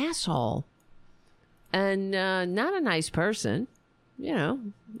 an asshole, and not a nice person, you know.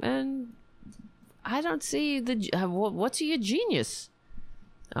 And I don't see what's he, a genius?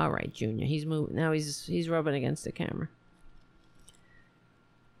 All right, Junior, he's moving now. He's rubbing against the camera.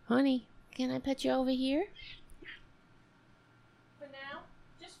 Honey, can I put you over here? For now,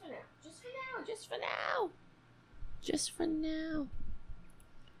 just for now, just for now, just for now, just for now.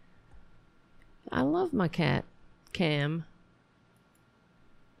 I love my cat, Cam.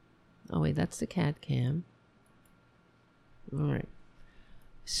 Oh, wait, that's the cat, Cam. All right.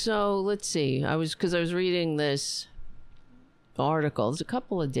 So, let's see. Because I was reading this article. It's a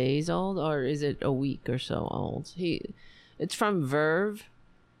couple of days old, or is it a week or so old? It's from Verve.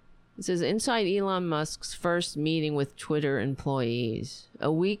 It says, inside Elon Musk's first meeting with Twitter employees.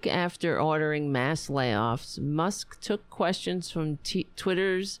 A week after ordering mass layoffs, Musk took questions from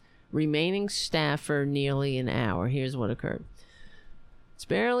Twitter's remaining staff for nearly an hour. Here's what occurred.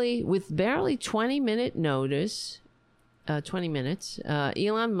 With barely 20 minutes,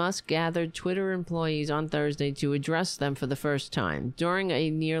 Elon Musk gathered Twitter employees on Thursday to address them for the first time. During a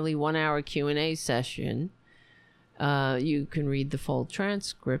nearly 1 hour Q&A session, you can read the full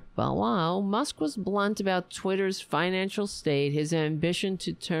transcript below. Musk was blunt about Twitter's financial state, his ambition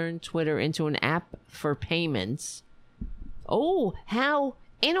to turn Twitter into an app for payments. Oh, how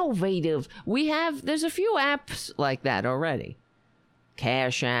innovative. There's a few apps like that already.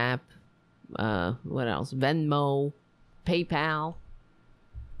 Cash App, what else? Venmo, PayPal.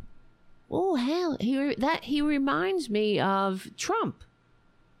 Oh, hell, he reminds me of Trump,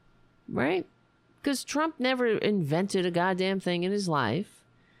 right? Because Trump never invented a goddamn thing in his life.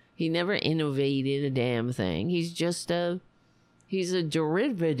 He never innovated a damn thing. He's a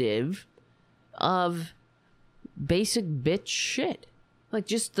derivative of basic bitch shit. Like,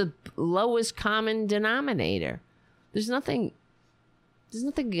 just the lowest common denominator. There's nothing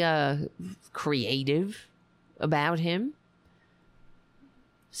creative about him.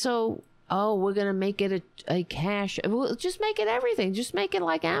 So, we're going to make it a cash. Well, just make it everything. Just make it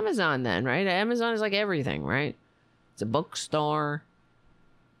like Amazon then, right? Amazon is like everything, right? It's a bookstore.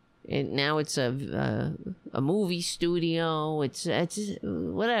 And now it's a movie studio. It's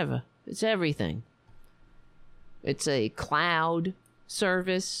whatever. It's everything. It's a cloud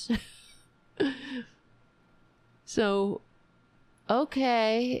service. So,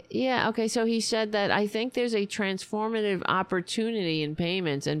 okay. Yeah, okay. So he said that I think there's a transformative opportunity in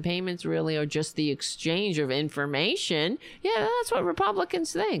payments, and payments really are just the exchange of information. Yeah, that's what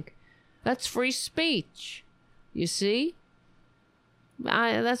Republicans think. That's free speech. You see?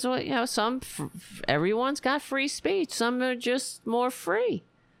 That's what, you know, everyone's got free speech. Some are just more free.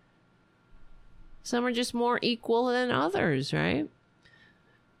 Some are just more equal than others, right?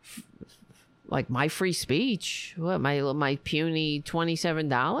 Like my free speech, my puny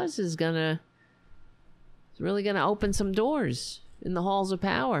 $27 is really gonna open some doors in the halls of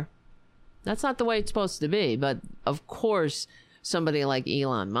power. That's not the way it's supposed to be, but of course, somebody like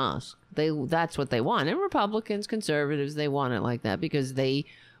Elon Musk, that's what they want. And Republicans, conservatives, they want it like that because they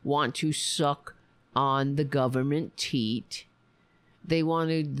want to suck on the government teat.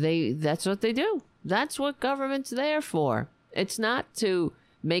 That's what they do. That's what government's there for. It's not to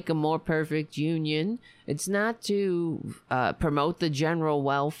make a more perfect union. It's not to promote the general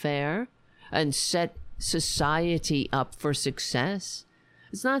welfare and set society up for success.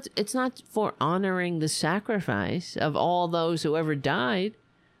 It's not for honoring the sacrifice of all those who ever died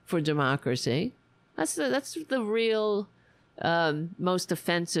for democracy. That's the real most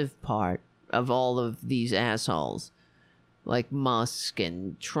offensive part of all of these assholes like Musk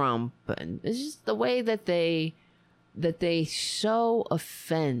and Trump, and it's just the way that they so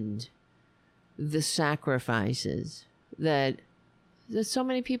offend the sacrifices that so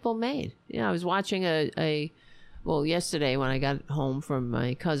many people made. You know, I was watching yesterday when I got home from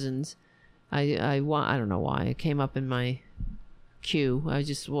my cousin's, I don't know why it came up in my queue.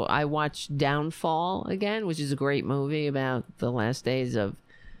 I watched Downfall again, which is a great movie about the last days of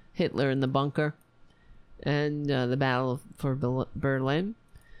Hitler in the bunker and the Battle for Berlin.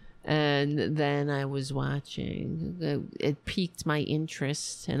 And then I was watching. It piqued my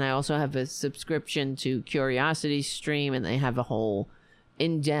interest, and I also have a subscription to Curiosity Stream, and they have a whole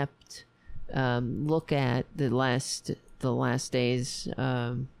in-depth look at the last days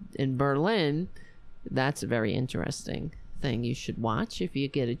in Berlin. That's a very interesting thing you should watch if you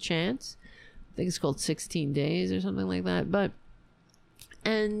get a chance. I think it's called 16 Days or something like that.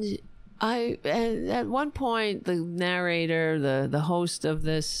 And at one point, the narrator, the host of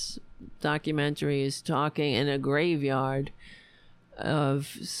this documentary, is talking in a graveyard of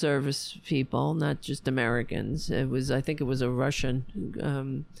service people, not just Americans. I think it was a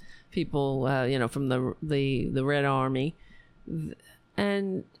Russian people, from the Red Army.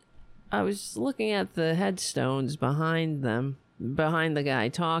 And I was looking at the headstones behind the guy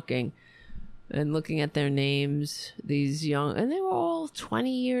talking, and looking at their names, these young, and they were all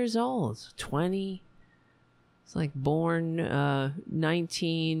 20 years old. 20. It's like born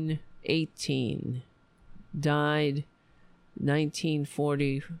 1918, died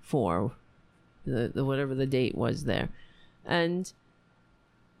 1944, the whatever the date was there. And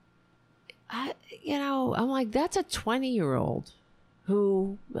I'm like, that's a 20-year-old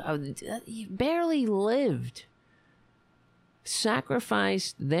who barely lived,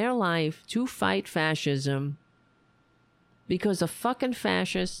 sacrificed their life to fight fascism because a fucking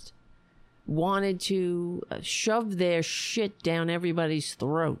fascist wanted to shove their shit down everybody's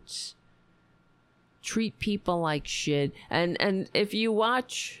throats, treat people like shit. And if you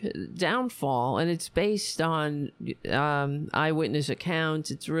watch Downfall, and it's based on eyewitness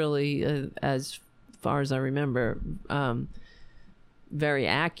accounts, it's really, as far as I remember, very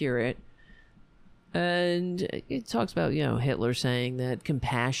accurate. And it talks about, Hitler saying that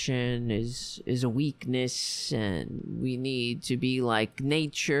compassion is a weakness, and we need to be like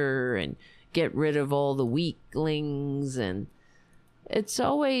nature and get rid of all the weaklings. And it's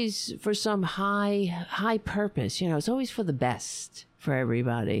always for some high purpose, it's always for the best for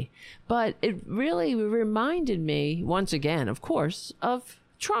everybody. But it really reminded me, once again, of course, of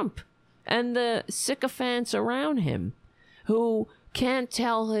Trump and the sycophants around him who can't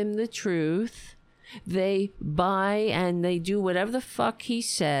tell him the truth. They buy and they do whatever the fuck he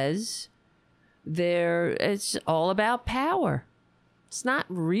says. It's all about power. It's not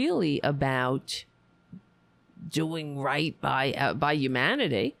really about doing right by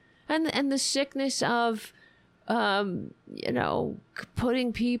humanity. And the sickness of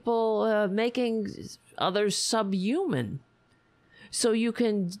putting people, making others subhuman so you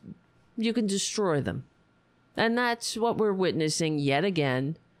can destroy them. And that's what we're witnessing yet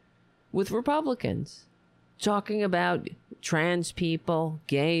again with Republicans, talking about trans people,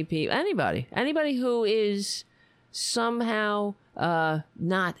 gay people, anybody who is somehow the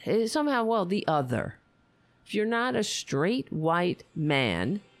other. If you're not a straight white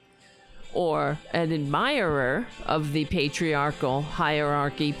man or an admirer of the patriarchal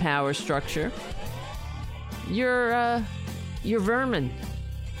hierarchy power structure, you're vermin.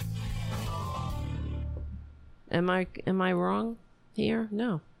 Am I wrong here?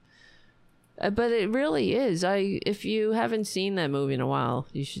 No. But it really is. If you haven't seen that movie in a while,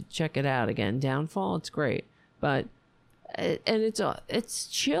 you should check it out again. Downfall, it's great. But it's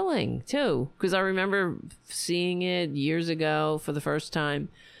chilling too, because I remember seeing it years ago for the first time,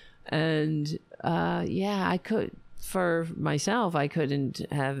 and I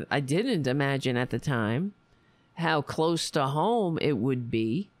didn't imagine at the time how close to home it would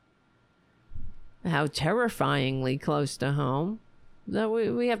be, how terrifyingly close to home. That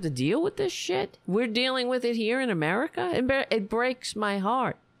we have to deal with this shit. We're dealing with it here in America. It breaks my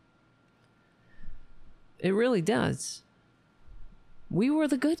heart. It really does. We were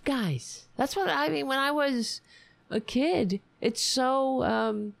the good guys. That's what I mean. When I was a kid, it's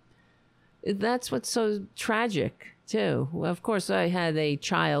so. That's what's so tragic too. Well, of course, I had a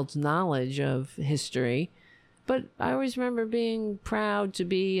child's knowledge of history, but I always remember being proud to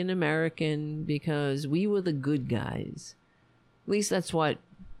be an American because we were the good guys. At least that's what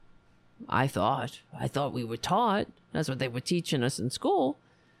I thought. I thought we were taught. That's what they were teaching us in school.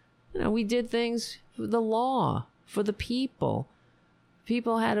 We did things for the law, for the people.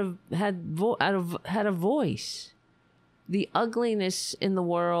 People had a voice. The ugliness in the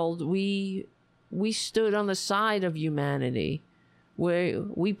world, we stood on the side of humanity, where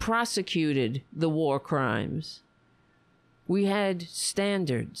we prosecuted the war crimes. We had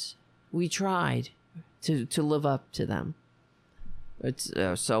standards. We tried to live up to them. It's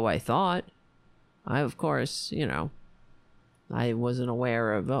so I thought. Of course, I wasn't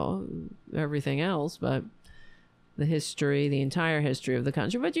aware of everything else, but the entire history of the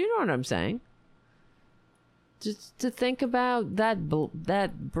country. But you know what I'm saying. just to think about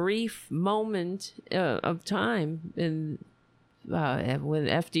that brief moment of time when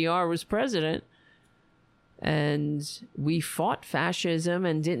FDR was president, and we fought fascism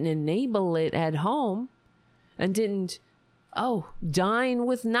and didn't enable it at home, and didn't dine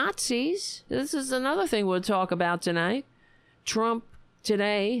with Nazis. This is another thing we'll talk about tonight. Trump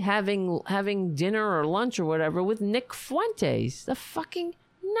today having dinner or lunch or whatever with Nick Fuentes, the fucking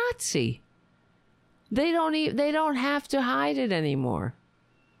Nazi. They don't have to hide it anymore.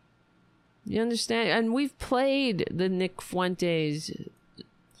 You understand? And we've played the Nick Fuentes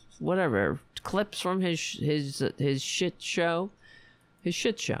whatever clips from his shit show. His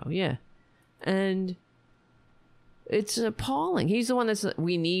shit show, yeah. And it's appalling. He's the one that's,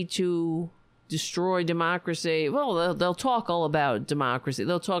 we need to destroy democracy. Well, they'll talk all about democracy.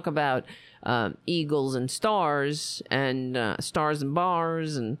 They'll talk about eagles and stars and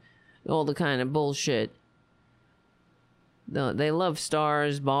bars and all the kind of bullshit. They love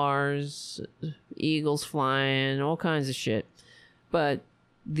stars, bars, eagles flying, all kinds of shit. But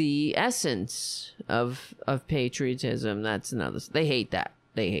the essence of patriotism, that's another. They hate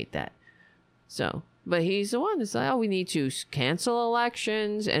that. So, but he's the one that's like, we need to cancel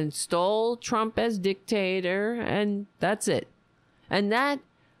elections and install Trump as dictator, and that's it. And that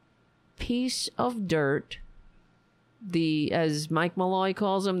piece of dirt, as Mike Malloy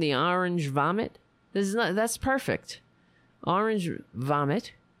calls him, the orange vomit, that's perfect. Orange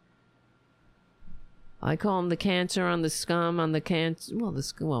vomit. I call him the cancer on the scum on the cancer.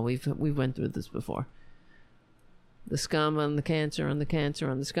 Well, we've went through this before. The scum on the cancer on the cancer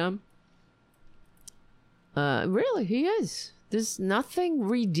on the scum. Really, he is. There's nothing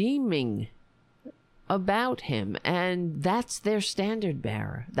redeeming about him, and that's their standard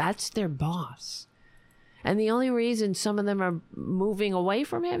bearer. That's their boss. And the only reason some of them are moving away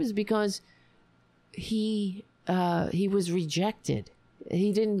from him is because he was rejected.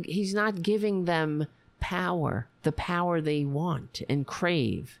 He's not giving them power, the power they want and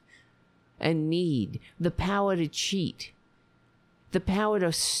crave and need, the power to cheat, the power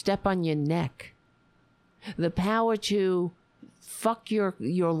to step on your neck, the power to fuck your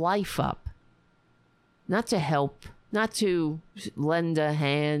life up, not to help, not to lend a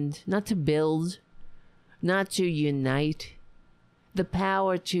hand, not to build, not to unite, the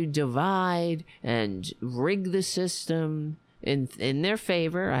power to divide and rig the system in their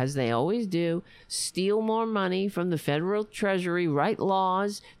favor, as they always do, steal more money from the federal treasury, write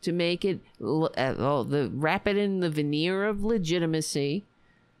laws to make it, wrap it in the veneer of legitimacy,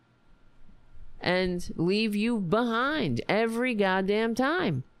 and leave you behind every goddamn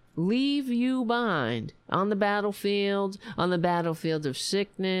time. Leave you behind on the battlefield of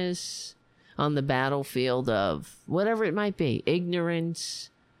sickness, on the battlefield of whatever it might be, ignorance,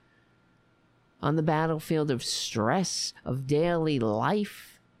 on the battlefield of stress, of daily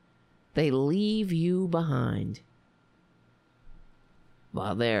life. They leave you behind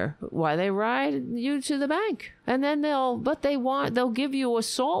while they ride you to the bank. And then they'll give you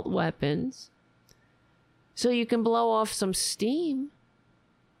assault weapons so you can blow off some steam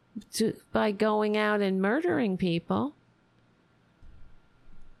by going out and murdering people.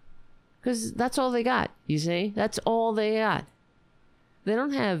 Because that's all they got, you see? That's all they got. They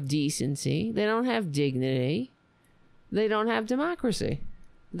don't have decency. They don't have dignity. They don't have democracy.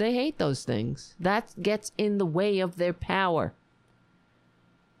 They hate those things. That gets in the way of their power.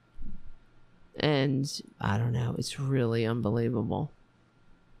 And I don't know. It's really unbelievable.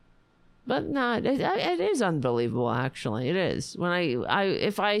 But not. It is unbelievable, actually. It is. When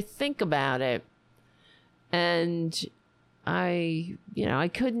if I think about it, and I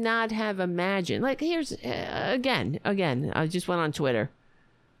could not have imagined. Like, here's again. I just went on Twitter,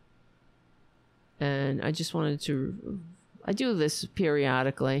 and I just wanted to. I do this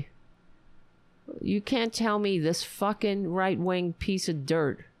periodically. You can't tell me this fucking right-wing piece of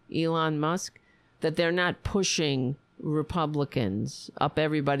dirt, Elon Musk, that they're not pushing Republicans up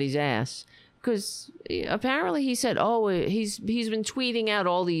everybody's ass. Because apparently he said, he's been tweeting out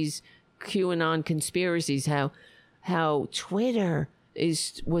all these QAnon conspiracies, how Twitter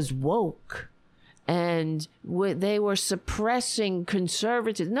was woke and they were suppressing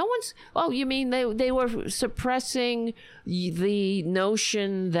conservatives. No one's. Oh, you mean they were suppressing the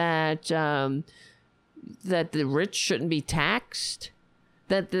notion that that the rich shouldn't be taxed?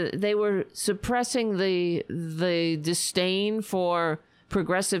 That they were suppressing the disdain for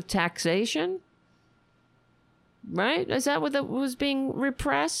progressive taxation? Right? Is that what was being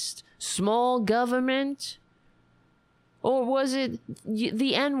repressed? Small government? Or was it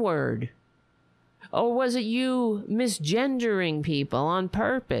the N-word? Or was it you misgendering people on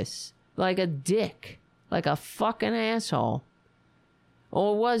purpose? Like a dick. like a fucking asshole?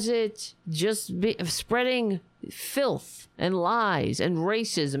 Or was it just spreading filth and lies and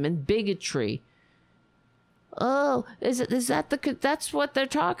racism and bigotry? Oh, that's what they're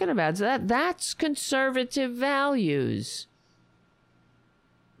talking about. That's conservative values.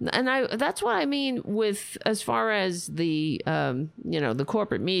 And that's what I mean with, as far as the the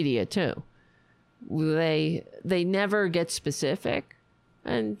corporate media too. They never get specific.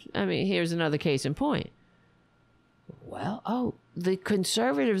 And I mean, here's another case in point. Well, the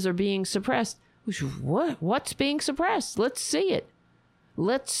conservatives are being suppressed. What's being suppressed? Let's see it.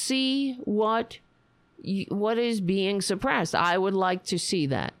 Let's see what is being suppressed. I would like to see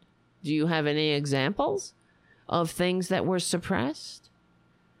that. Do you have any examples of things that were suppressed?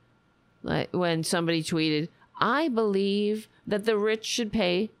 Like when somebody tweeted, I believe that the rich should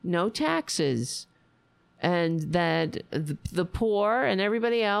pay no taxes and that the poor and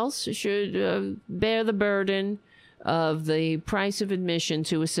everybody else should bear the burden of the price of admission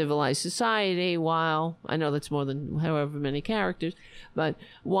to a civilized society, while, I know that's more than however many characters, but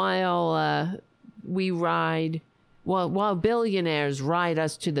while while billionaires ride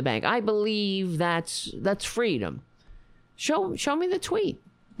us to the bank. I believe that's freedom. Show me the tweet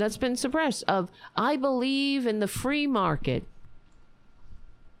that's been suppressed of, I believe in the free market,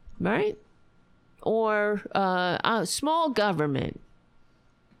 right? Or small government.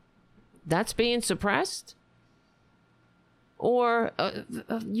 That's being suppressed? Or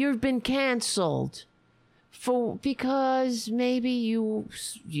you've been canceled because maybe you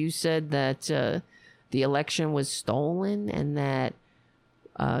said that the election was stolen and that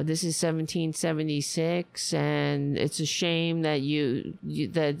this is 1776 and it's a shame that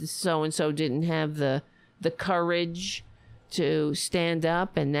that so and so didn't have the courage to stand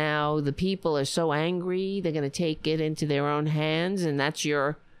up, and now the people are so angry they're going to take it into their own hands, and that's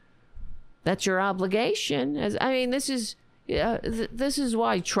your obligation. This is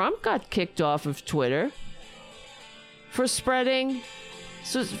why Trump got kicked off of Twitter for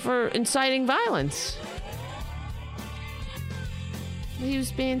inciting violence. He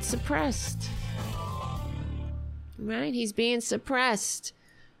was being suppressed. Right? He's being suppressed.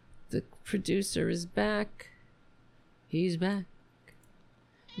 The producer is back. He's back.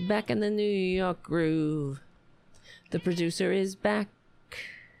 Back in the New York groove. The producer is back.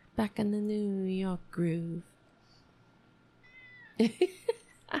 Back in the New York groove.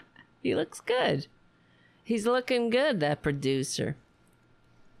 He looks good. He's looking good, that producer.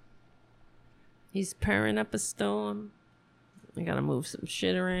 He's purring up a storm. I gotta move some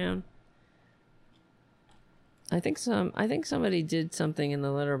shit around. I think somebody did something in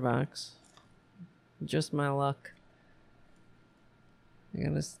the litter box. Just my luck. I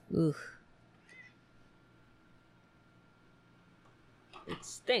gotta... Ugh. It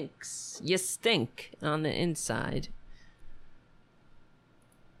stinks. You stink on the inside.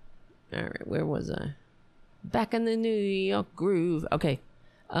 Alright, where was I? Back in the New York groove. Okay.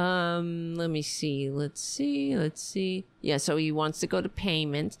 Let me see. Let's see. Yeah, so he wants to go to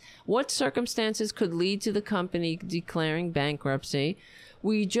payment. What circumstances could lead to the company declaring bankruptcy?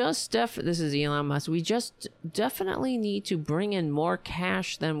 This is Elon Musk. We just definitely need to bring in more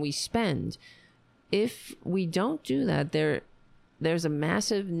cash than we spend. If we don't do that, there's a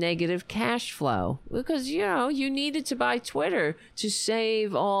massive negative cash flow, because, you needed to buy Twitter to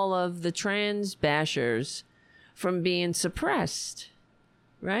save all of the trans bashers from being suppressed,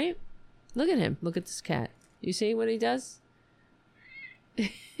 right? Look at him. Look at this cat. You see what he does?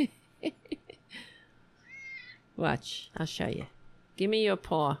 Watch. I'll show you. Give me your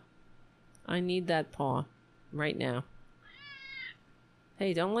paw. I need that paw right now.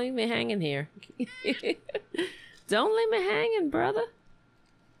 Hey, don't leave me hanging here. Don't leave me hanging, brother.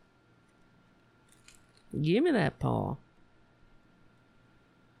 Give me that paw.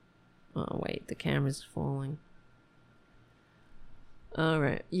 Oh, wait. The camera's falling. All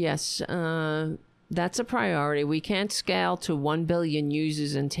right. Yes. That's a priority. We can't scale to 1 billion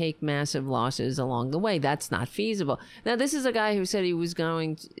users and take massive losses along the way. That's not feasible. Now, this is a guy who said he was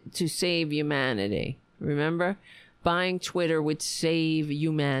going to save humanity. Remember? Buying Twitter would save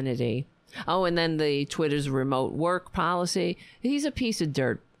humanity. Oh, and then the Twitter's remote work policy. He's a piece of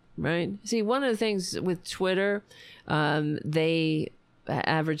dirt, right? See, one of the things with Twitter, they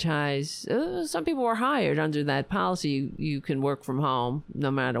advertise, some people were hired under that policy. You can work from home no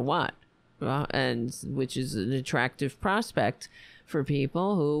matter what. And which is an attractive prospect for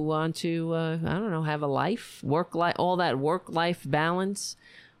people who want to, have a life, all that work-life balance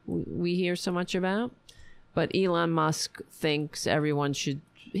we hear so much about. But Elon Musk thinks everyone should,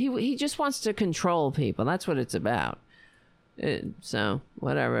 he just wants to control people. That's what it's about. So,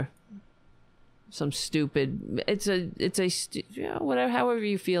 whatever. some stupid. Whatever. However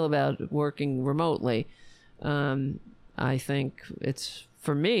you feel about working remotely, I think it's,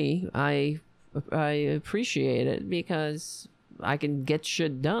 for me, I appreciate it because I can get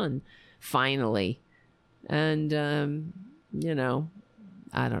shit done finally, and I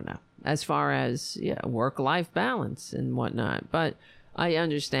don't know as far as work-life balance and whatnot, but I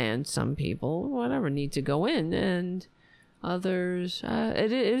understand some people need to go in, and others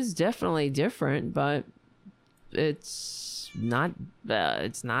it is definitely different, but it's not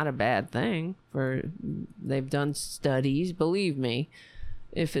a bad thing. They've done studies, believe me.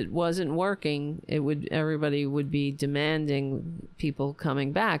 If it wasn't working, everybody would be demanding people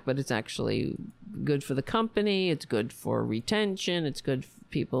coming back, but it's actually good for the company. It's good for retention. It's good for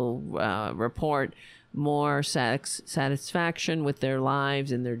people report more satisfaction with their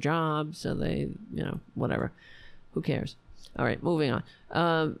lives and their jobs. So they, whatever. Who cares? All right, moving on.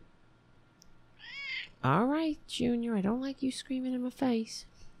 All right, Junior, I don't like you screaming in my face.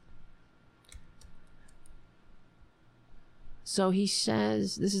 So he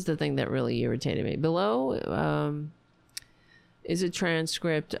says, this is the thing that really irritated me. Below is a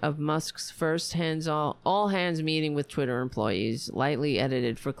transcript of Musk's first all hands meeting with Twitter employees, lightly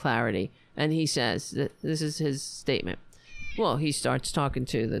edited for clarity. And he says, this is his statement. Well, he starts talking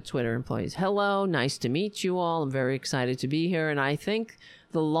to the Twitter employees. Hello, nice to meet you all. I'm very excited to be here. And I think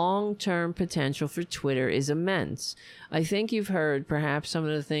the long-term potential for Twitter is immense. I think you've heard perhaps some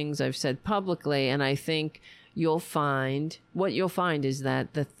of the things I've said publicly, and I think what you'll find is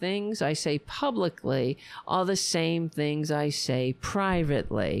that the things I say publicly are the same things I say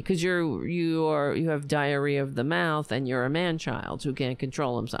privately, because you have diarrhea of the mouth and you're a man-child who can't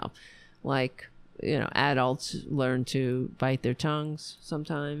control himself. Like, adults learn to bite their tongues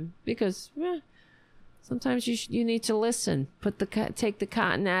sometime because sometimes you need to listen. Take the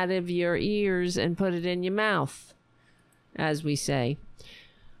cotton out of your ears and put it in your mouth, as we say.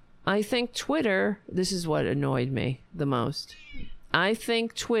 I think Twitter, this is what annoyed me the most. I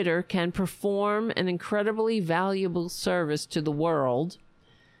think Twitter can perform an incredibly valuable service to the world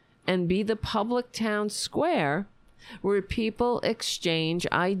and be the public town square where people exchange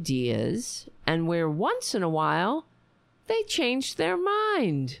ideas and where once in a while they change their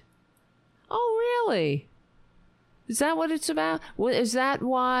mind. Oh, really? Is that what it's about? Is that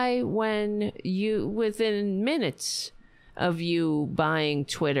why when within minutes of you buying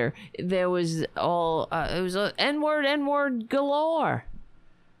Twitter, there was it was a N-word galore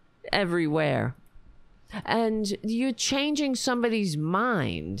everywhere, and you're changing somebody's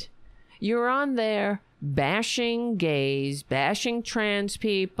mind? You're on there bashing gays, bashing trans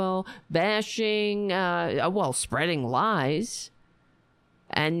people, bashing spreading lies,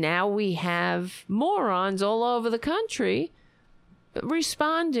 and now we have morons all over the country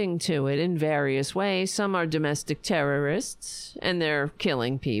responding to it in various ways. Some are domestic terrorists and they're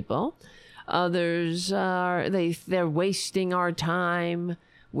killing people. Others are they're wasting our time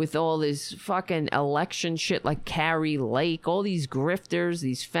with all this fucking election shit like Carrie Lake, all these grifters,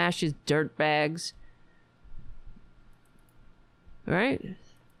 these fascist dirtbags. Right?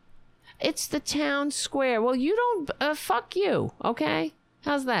 It's the town square. Well, you don't fuck you, okay?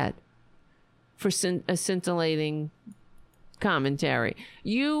 How's that for a scintillating commentary?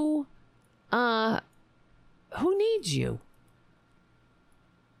 You who needs you?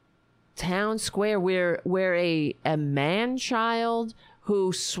 Town square where a man-child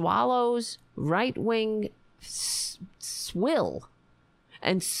who swallows right-wing swill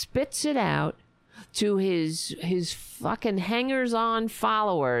and spits it out to his fucking hangers-on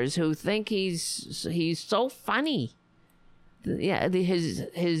followers who think he's so funny. Yeah,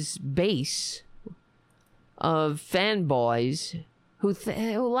 his base of fanboys who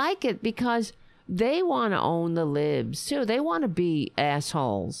like it because they want to own the libs too. They want to be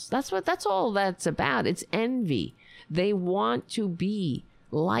assholes. That's all that's about. It's envy. They want to be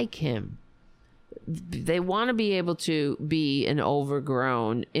like him. They want to be able to be an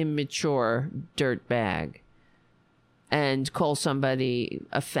overgrown, immature dirtbag and call somebody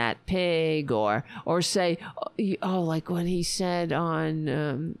a fat pig or say, like when he said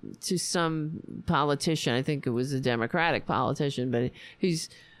on to some politician, I think it was a Democratic politician, but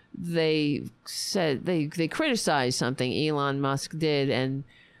they said they criticized something Elon Musk did, and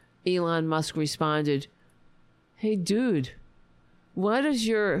Elon Musk responded, "Hey dude, why does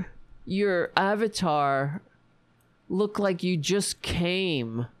your avatar look like you just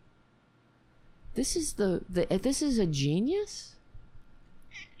came?" This is this is a genius?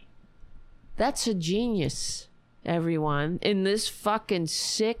 That's a genius, everyone. In this fucking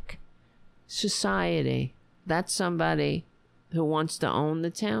sick society, that's somebody who wants to own the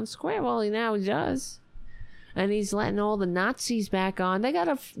town square. Well, now he does. And he's letting all the Nazis back on. They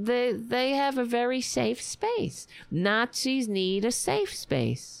have a very safe space. Nazis need a safe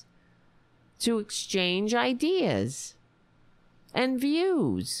space to exchange ideas and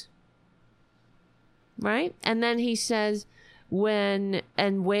views. Right? And then he says, where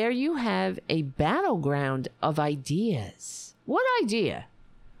you have a battleground of ideas. What idea?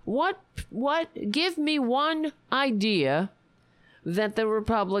 What give me one idea that the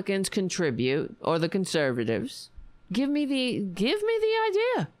Republicans contribute, or the conservatives. Give me the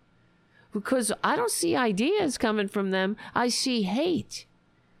idea. Because I don't see ideas coming from them. I see hate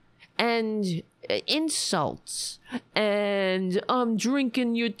and insults and I'm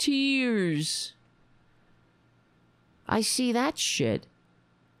drinking your tears. I see that shit.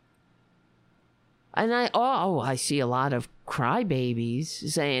 And I see a lot of crybabies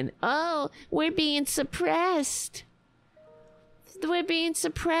saying, "Oh, we're being suppressed. We're being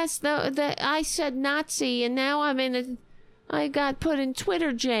suppressed. I said Nazi, and now I got put in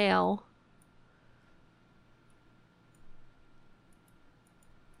Twitter jail."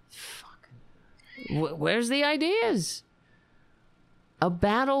 Fucking. Where's the ideas? A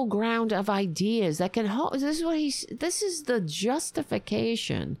battleground of ideas that can hold. This is the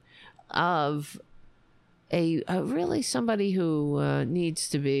justification of a really somebody who needs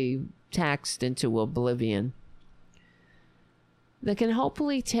to be taxed into oblivion. That can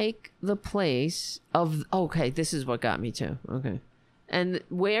hopefully take the place of, okay, this is what got me too. Okay. And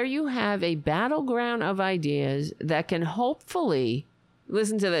where you have a battleground of ideas that can hopefully,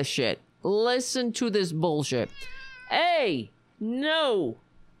 listen to this shit. Listen to this bullshit. Hey, no.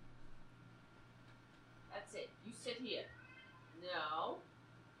 That's it. You sit here. No.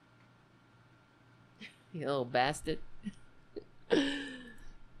 You little bastard.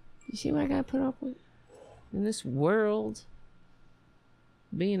 You see what I gotta put up with? In this world.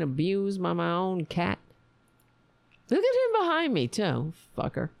 Being abused by my own cat. Look at him behind me, too.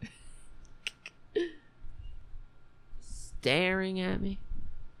 Fucker. Staring at me.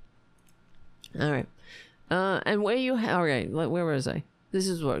 All right. And where you... All right. Where was I? This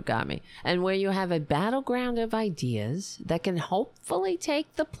is what got me. And where you have a battleground of ideas that can hopefully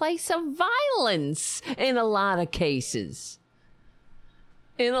take the place of violence in a lot of cases.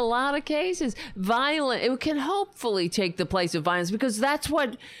 In a lot of cases, it can hopefully take the place of violence, because that's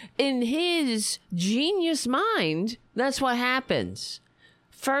what, in his genius mind, that's what happens.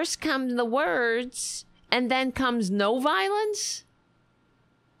 First come the words, and then comes no violence?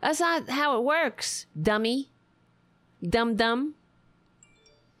 That's not how it works, dummy. Dum-dum.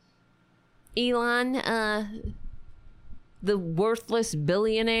 Elon, the worthless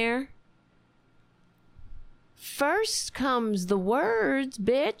billionaire. First comes the words,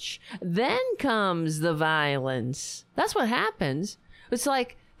 bitch. Then comes the violence. That's what happens. It's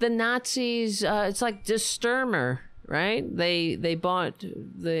like the Nazis. It's like Die Stürmer, right? They bought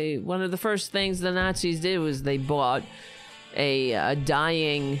one of the first things the Nazis did was they bought a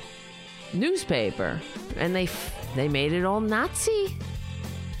dying newspaper, and they made it all Nazi.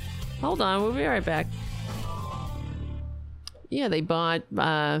 Hold on, we'll be right back. Yeah, they bought,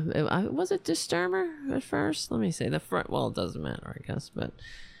 was it Die Stürmer at first? Let me say the front. Well, it doesn't matter, I guess. But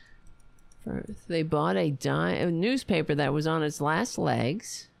they bought a newspaper that was on its last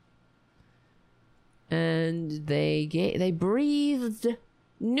legs. And they breathed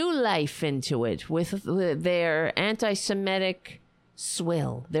new life into it with their anti-Semitic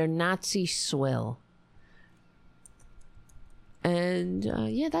swill, their Nazi swill. And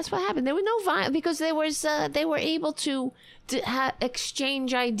yeah, that's what happened. There was no violence because they were able to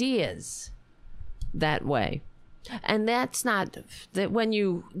exchange ideas that way. And that's not that when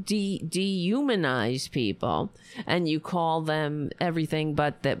you dehumanize people and you call them everything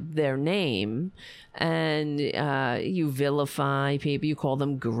but their name, and you vilify people, you call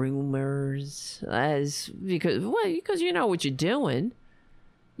them groomers, because you know what you're doing.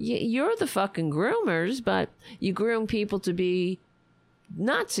 You're the fucking groomers, but you groom people to be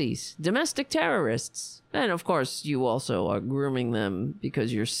Nazis, domestic terrorists. And of course, you also are grooming them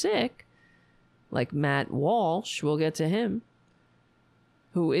because you're sick. Like Matt Walsh, we'll get to him,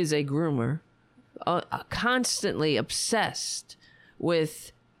 who is a groomer, constantly obsessed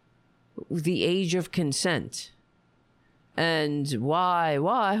with the age of consent. And why?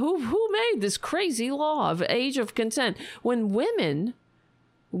 Who made this crazy law of age of consent when women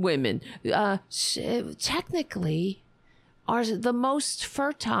technically are the most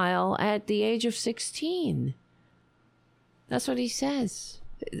fertile at the age of 16. That's what he says.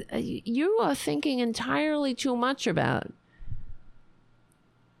 You are thinking entirely too much about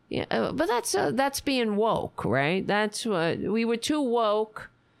Yeah, but that's being woke, right? That's what we were too woke.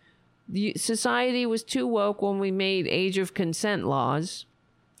 Society was too woke when we made age of consent laws.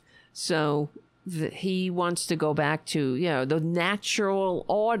 So he wants to go back to, the natural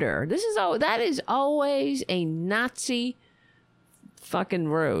order. That is always a Nazi fucking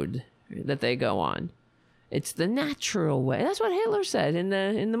road that they go on. It's the natural way. That's what Hitler said in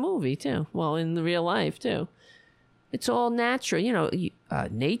the movie too. Well, in the real life too. It's all natural.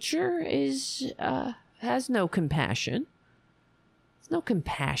 Nature has no compassion. There's no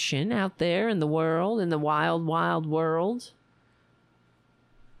compassion out there in the world, in the wild, wild world.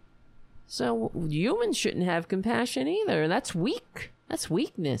 So humans shouldn't have compassion either. That's weak. That's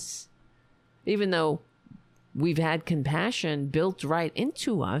weakness. Even though we've had compassion built right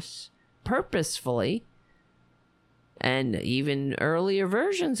into us purposefully. And even earlier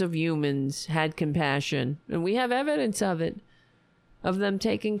versions of humans had compassion. And we have evidence of it. Of them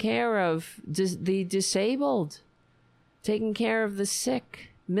taking care of the disabled. Taking care of the sick.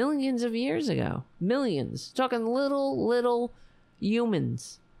 Millions of years ago. Millions. Talking little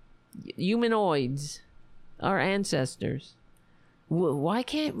humans. Humanoids. Our ancestors. Why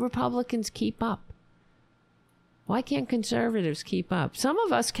can't Republicans keep up? Why can't conservatives keep up? Some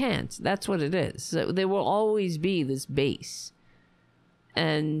of us can't. That's what it is. There will always be this base.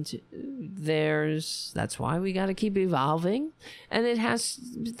 And that's why we got to keep evolving. And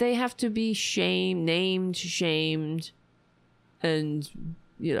they have to be named, shamed, and,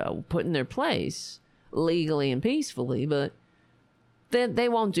 put in their place legally and peacefully. But they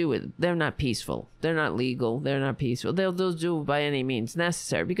won't do it. They're not peaceful. They're not legal. They're not peaceful. They'll do it by any means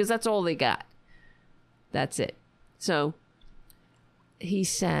necessary because that's all they got. That's it. So he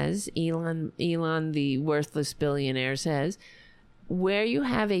says, Elon, the worthless billionaire, says, where you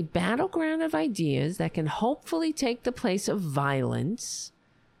have a battleground of ideas that can hopefully take the place of violence,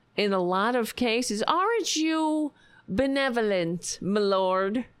 in a lot of cases, aren't you benevolent, my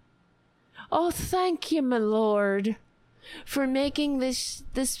lord? Oh, thank you, my lord, for making this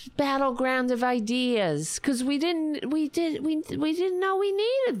battleground of ideas, because we didn't know we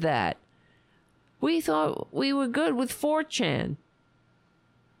needed that. We thought we were good with 4chan.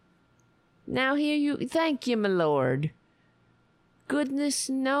 Now thank you, my lord. Goodness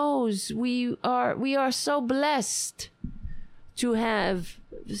knows we are so blessed to have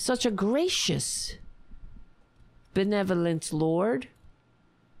such a gracious, benevolent lord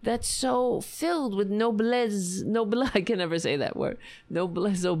that's so filled with noblesse, I can never say that word.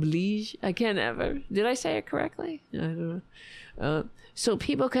 Noblesse oblige. I can't ever. Did I say it correctly? I don't know. So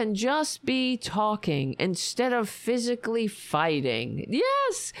people can just be talking instead of physically fighting.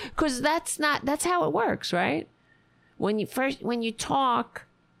 Yes, because that's how it works, right? When you talk,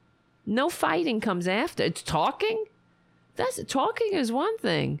 no fighting comes after. It's talking. Talking is one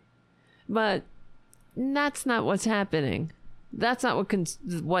thing, but that's not what's happening. That's not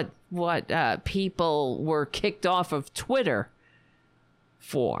what people were kicked off of Twitter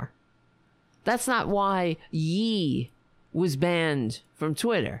for. That's not why Ye was banned from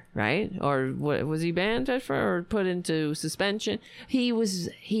Twitter, right? Or what was he banned for, or put into suspension? He was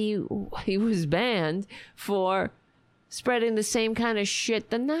banned for spreading the same kind of shit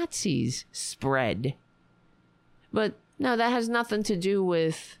the Nazis spread. But no, that has nothing to do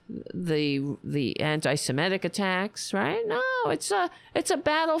with the anti-Semitic attacks, right? No, it's a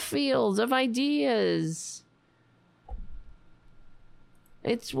battlefield of ideas.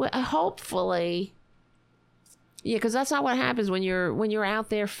 It's hopefully. Yeah, because that's not what happens when you're out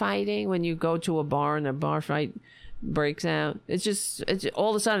there fighting. When you go to a bar and a bar fight breaks out, it's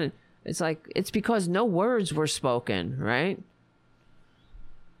all of a sudden it's like it's because no words were spoken, right?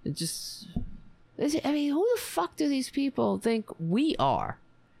 Who the fuck do these people think we are?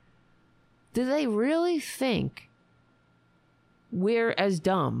 Do they really think we're as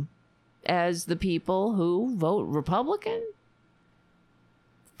dumb as the people who vote Republican?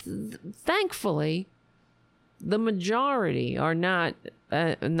 Thankfully, the majority are not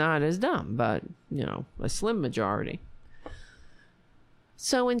as dumb, but a slim majority.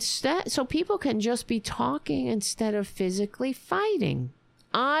 So people can just be talking instead of physically fighting.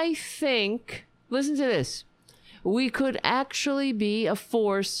 I think, listen to this, we could actually be a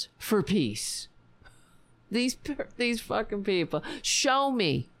force for peace. These fucking people. Show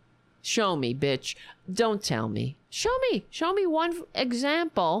me, bitch. Don't tell me. Show me one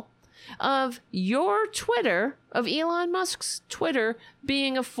example of your Twitter, of Elon Musk's Twitter,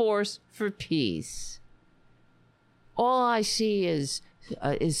 being a force for peace. All I see is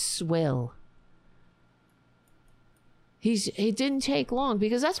swill. It didn't take long,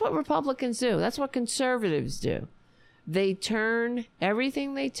 because that's what Republicans do. That's what conservatives do. they turn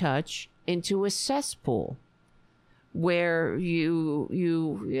everything they touch into a cesspool where you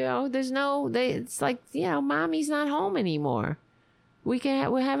know, it's like, you know, mommy's not home anymore.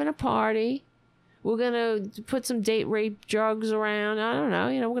 We're having a party. We're going to put some date rape drugs around. I don't know.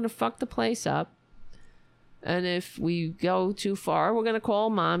 You know, we're going to fuck the place up. And if we go too far, we're going to call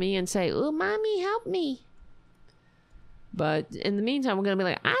mommy and say, oh, mommy, help me. But in the meantime, we're going to be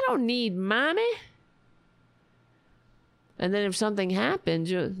like, I don't need mommy. And then if something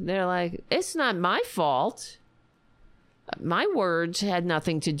happens, they're like, it's not my fault. My words had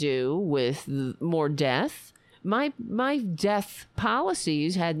nothing to do with more death. My death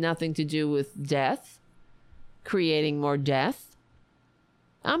policies had nothing to do with death, creating more death.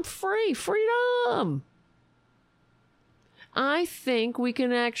 I'm free. Freedom. I think we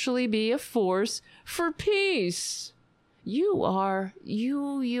can actually be a force for peace.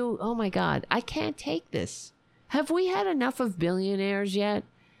 Oh my God, I can't take this. Have we had enough of billionaires yet?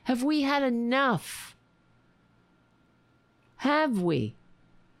 Have we had enough? Have we?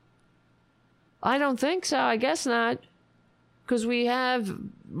 I don't think so. I guess not. Because we have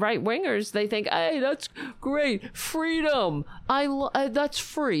right-wingers. They think, hey, that's great. Freedom. That's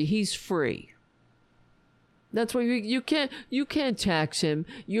free. He's free. That's why you can't tax him.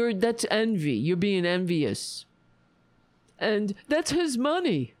 That's envy. You're being envious. And that's his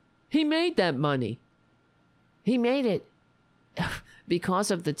money. He made that money. He made it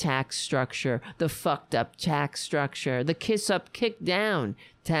because of the tax structure, the fucked up tax structure, the kiss up, kick down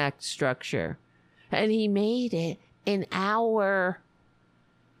tax structure. And he made it in our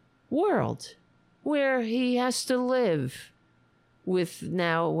world where he has to live with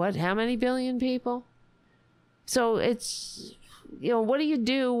now, how many billion people? So it's, you know, what do you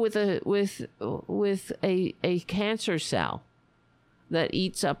do with a cancer cell that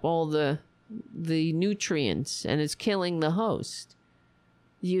eats up all the nutrients and is killing the host?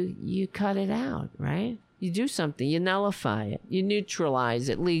 You cut it out, right? You do something, you nullify it, you neutralize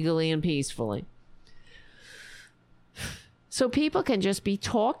it legally and peacefully. So people can just be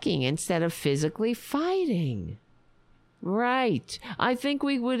talking instead of physically fighting. Right. I think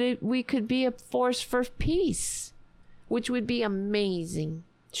we could be a force for peace, which would be amazing.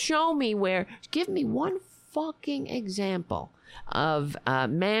 Show me give me one fucking example of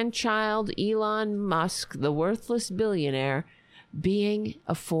man-child Elon Musk, the worthless billionaire, being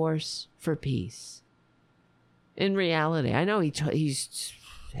a force for peace. In reality, I know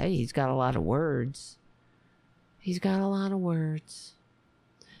he's got a lot of words. He's got a lot of words,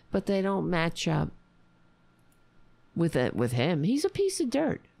 but they don't match up with him. He's a piece of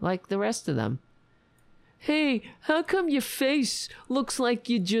dirt like the rest of them. Hey, how come your face looks like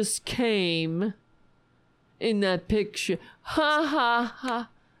you just came in that picture? Ha ha ha.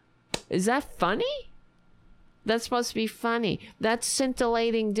 Is that funny? That's supposed to be funny. That's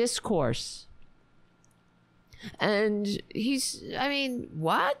scintillating discourse. And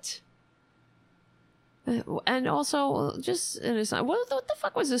what? And also, just an aside, what the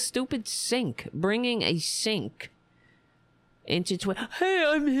fuck was a stupid sink? Bringing a sink into Twitter. Hey,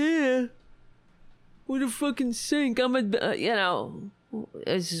 I'm here with a fucking sink. I'm what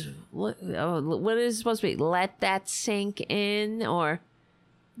is it supposed to be? Let that sink in, or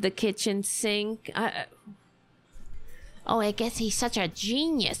the kitchen sink? I guess he's such a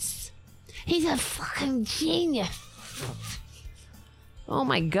genius. He's a fucking genius. Oh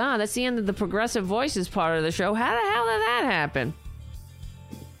my God, that's the end of the Progressive Voices part of the show. How the hell did that happen?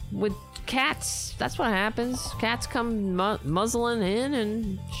 With cats, that's what happens. Cats come muzzling in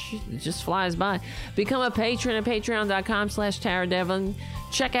and it just flies by. Become a patron at patreon.com/Tara Devlin.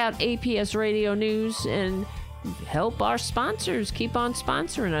 Check out APS Radio News and help our sponsors keep on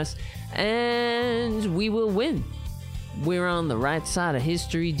sponsoring us. And we will win. We're on the right side of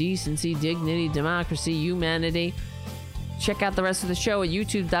history, decency, dignity, democracy, humanity. Check out the rest of the show at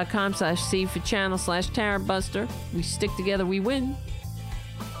youtube.com/C for channel/TaraBuster. We stick together, we win.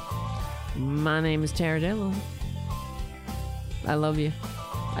 My name is Tara Devlin. I love you.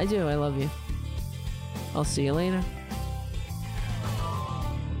 I do, I love you. I'll see you later.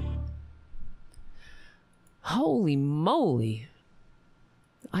 Holy moly.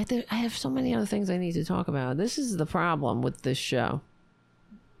 I have so many other things I need to talk about. This is the problem with this show.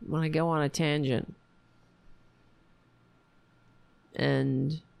 When I go on a tangent.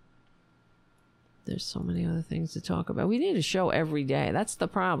 And there's so many other things to talk about. We need a show every day. That's the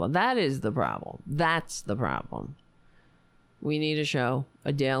problem. That is the problem. That's the problem. We need a show,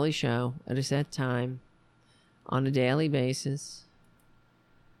 a daily show at a set time on a daily basis.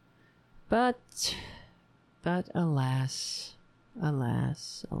 But alas,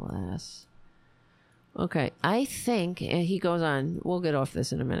 Okay, I think, and he goes on, we'll get off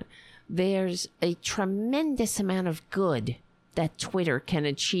this in a minute. There's a tremendous amount of good that Twitter can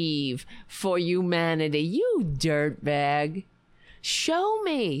achieve for humanity. You dirtbag. Show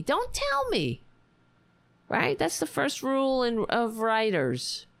me. Don't tell me. Right? That's the first rule of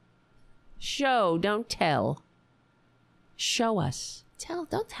writers. Show, don't tell. Show us.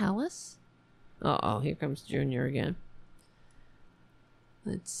 Don't tell us. Uh-oh, here comes Junior again.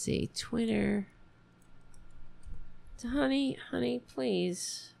 Let's see, Twitter. Honey,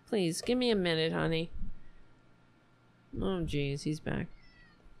 please, give me a minute, honey. Oh, geez, he's back.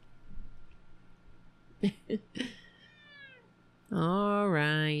 All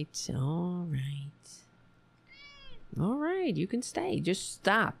right, you can stay. Just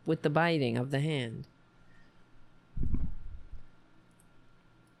stop with the biting of the hand.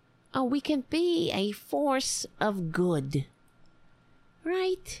 Oh, we can be a force of good.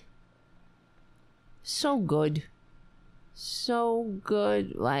 Right? So good.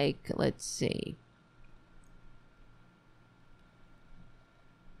 Like, let's see.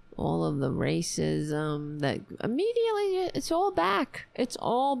 All of the racism that immediately, it's all back.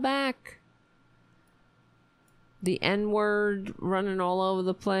 The N-word running all over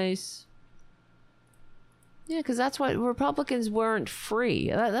the place. Yeah, because that's why Republicans weren't free.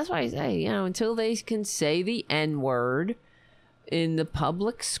 That's why I say, until they can say the N-word in the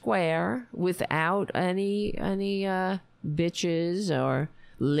public square without any bitches or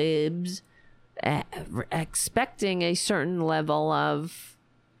libs expecting a certain level of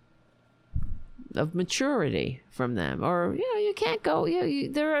maturity from them, or you can't go.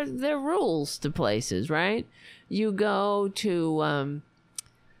 There are rules to places, right? You go to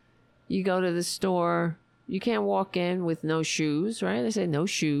the store. You can't walk in with no shoes, right? They say no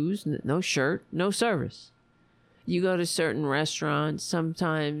shoes, no shirt, no service. You go to certain restaurants.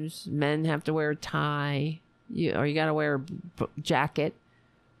 Sometimes men have to wear a tie, or you got to wear a jacket,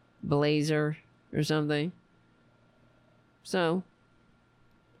 blazer, or something. So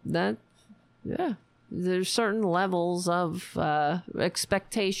there's certain levels of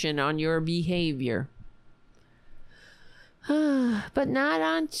expectation on your behavior. But not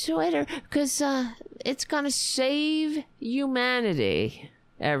on Twitter, because it's going to save humanity,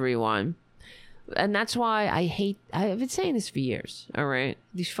 everyone. And that's why I've been saying this for years, all right?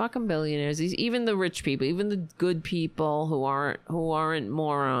 These fucking billionaires, even the rich people, even the good people who aren't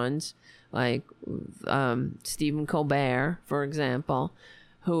morons, like Stephen Colbert, for example,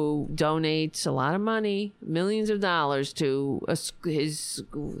 who donates a lot of money, millions of dollars to his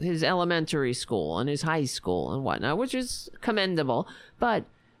elementary school and his high school and whatnot, which is commendable. But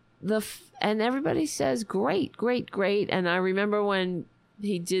and everybody says, great. And I remember when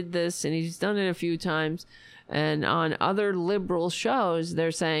he did this, and he's done it a few times, and on other liberal shows,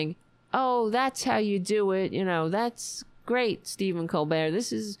 they're saying, oh, that's how you do it. That's great, Stephen Colbert.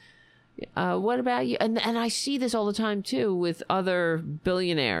 This is... what about you? And I see this all the time too with other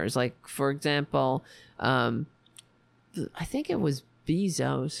billionaires. Like, for example, I think it was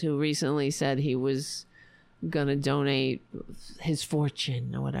Bezos who recently said he was gonna donate his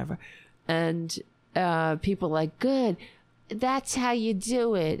fortune or whatever, and people like, good, that's how you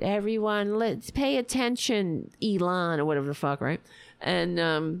do it, everyone. Let's pay attention, Elon, or whatever the fuck, right?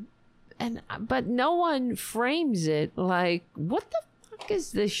 But no one frames it like, what the fuck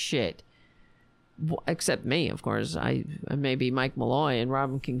is this shit? Except me, of course. I maybe Mike Malloy and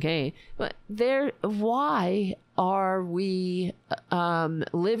Robin Kincaid. But why are we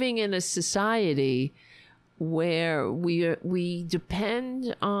living in a society where we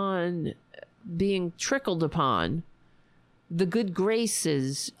depend on being trickled upon the good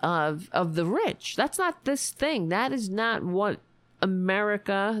graces of the rich? That's not this thing. That is not what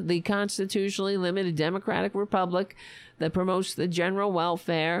America, the constitutionally limited democratic republic that promotes the general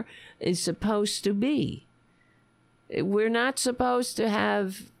welfare, is supposed to be. We're not supposed to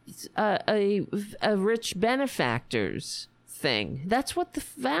have a rich benefactors thing. That's what the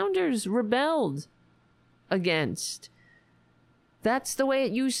founders rebelled against. That's the way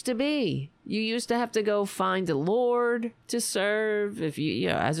it used to be. You used to have to go find a lord to serve. If you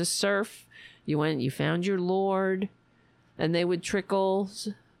as a serf, you found your lord, and they would trickle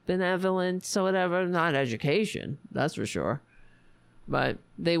benevolence or whatever. Not education, that's for sure. But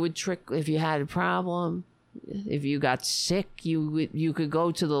they would if you had a problem, if you got sick, you could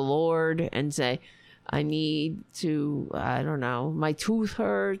go to the Lord and say, I need to, I don't know, my tooth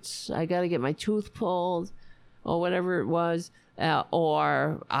hurts, I got to get my tooth pulled, or whatever it was. It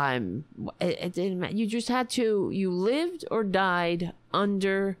didn't matter. You just had to, you lived or died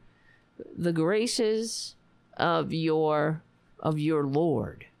under the graces of your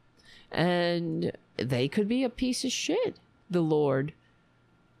Lord. And they could be a piece of shit. The Lord.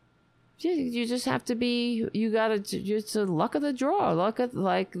 You just have to be, it's a luck of the draw. Luck of,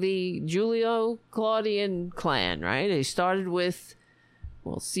 like the Julio Claudian clan, right? They started with,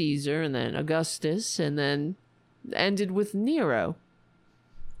 well, Caesar and then Augustus and then ended with Nero.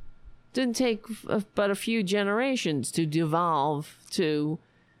 Didn't take but a few generations to devolve to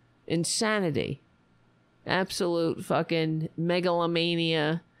insanity. Absolute fucking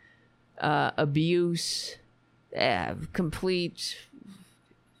megalomania, abuse, complete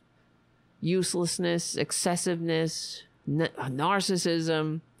uselessness, excessiveness,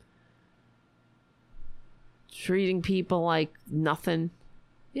 narcissism, treating people like nothing.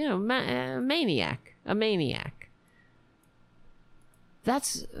 You know, a maniac.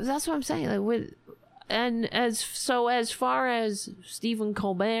 That's what I'm saying. Like as far as Stephen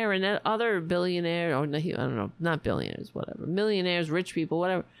Colbert and other billionaires, or I don't know, not billionaires, whatever, millionaires, rich people,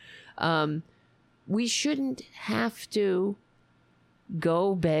 whatever, we shouldn't have to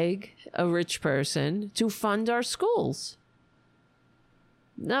go beg a rich person to fund our schools.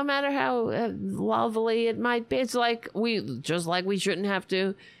 No matter how lovely it might be. It's like we shouldn't have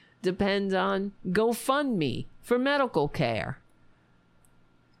to depend on GoFundMe for medical care.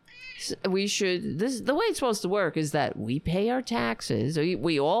 We should, the way it's supposed to work is that we pay our taxes.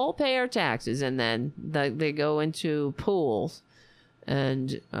 We all pay our taxes, and then they go into pools.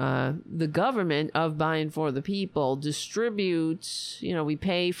 And the government of By and for the People distributes, we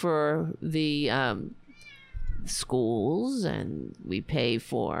pay for the schools, and we pay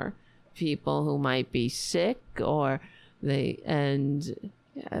for people who might be sick, this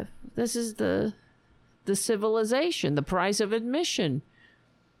is the civilization, the price of admission.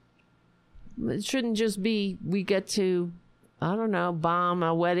 It shouldn't just be we get to, I don't know, bomb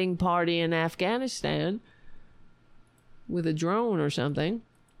a wedding party in Afghanistan with a drone or something.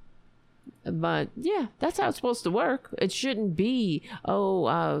 But yeah, that's how it's supposed to work. It shouldn't be,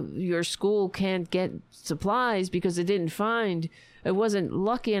 your school can't get supplies because it wasn't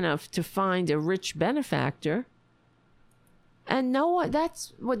lucky enough to find a rich benefactor. And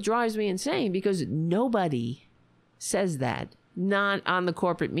that's what drives me insane, because nobody says that, not on the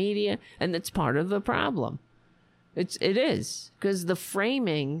corporate media, and it's part of the problem. It is, because the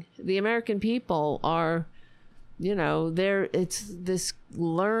framing, the American people are, it's this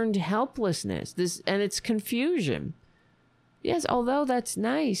learned helplessness, and it's confusion. Yes, although that's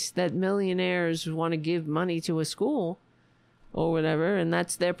nice that millionaires want to give money to a school or whatever, and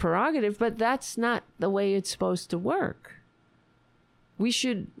that's their prerogative, but that's not the way it's supposed to work.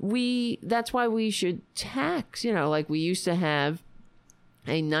 That's why we should tax, like we used to have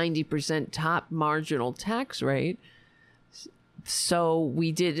a 90% top marginal tax rate. So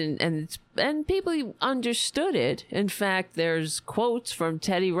we didn't, and people understood it. In fact, there's quotes from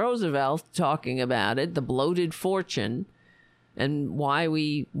Teddy Roosevelt talking about it, the bloated fortune, and why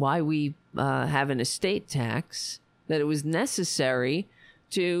we have an estate tax, that it was necessary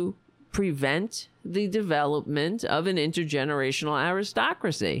to prevent the development of an intergenerational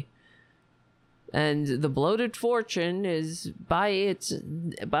aristocracy. And the bloated fortune is by its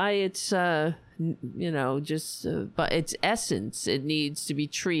essence, it needs to be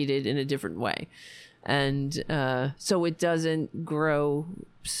treated in a different way. And so it doesn't grow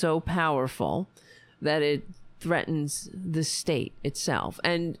so powerful that it threatens the state itself.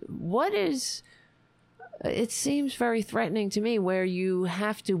 And it seems very threatening to me, where you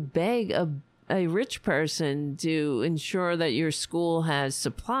have to beg a rich person to ensure that your school has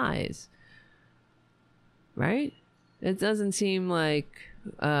supplies. Right? It doesn't seem like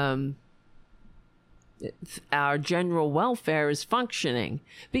our general welfare is functioning,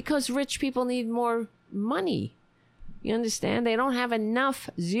 because rich people need more money. You understand? They don't have enough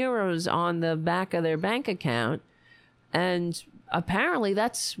zeros on the back of their bank account. And apparently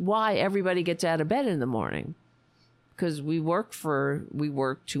that's why everybody gets out of bed in the morning. Because we work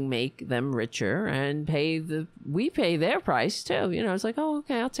to make them richer, and we pay their price too. It's like, oh,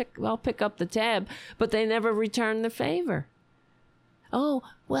 okay, I'll pick up the tab, but they never return the favor. Oh,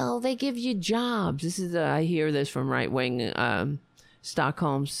 well, they give you jobs. I hear this from right-wing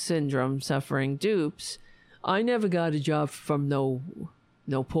Stockholm Syndrome suffering dupes. I never got a job from no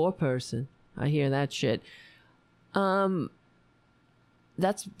poor person. I hear that shit. That's,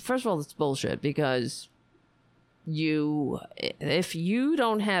 first of all, it's bullshit, because if you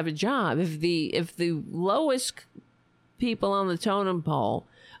don't have a job, if the lowest people on the totem pole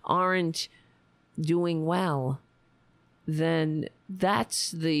aren't doing well, then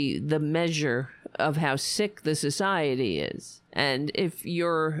that's the measure of how sick the society is. And if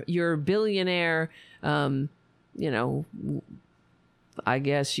you're a billionaire, I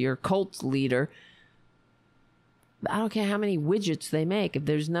guess your cult leader I don't care how many widgets they make.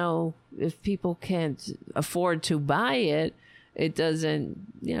 If people can't afford to buy it, it doesn't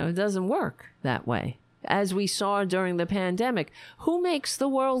work that way. As we saw during the pandemic, who makes the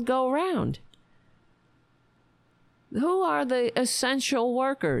world go round? Who are the essential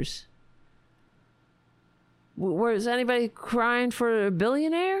workers? Was anybody crying for a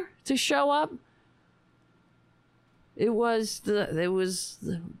billionaire to show up? It was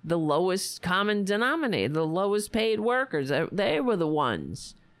the lowest common denominator, the lowest paid workers. They were the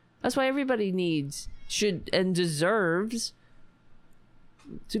ones. That's why everybody should and deserves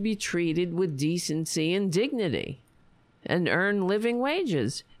to be treated with decency and dignity and earn living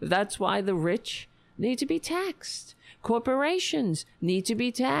wages. That's why the rich need to be taxed. Corporations need to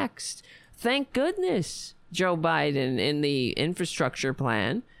be taxed. Thank goodness Joe Biden in the infrastructure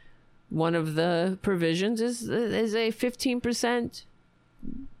plan, one of the provisions is a 15%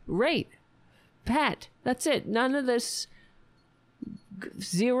 rate. Pat, that's it. None of this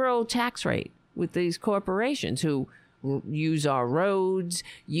zero tax rate with these corporations who use our roads,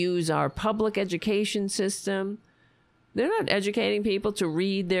 use our public education system. They're not educating people to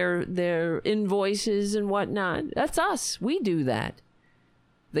read their invoices and whatnot. That's us. We do that.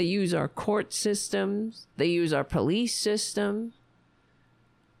 They use our court systems. They use our police system.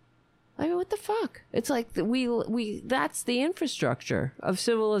 I mean, what the fuck? It's like we that's the infrastructure of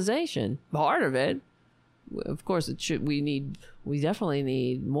civilization. Part of it. Of course, we definitely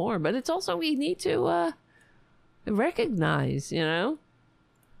need more, but it's also we need to recognize,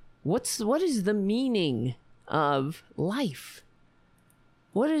 what is the meaning of life?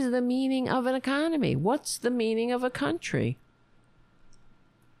 What is the meaning of an economy? What's the meaning of a country?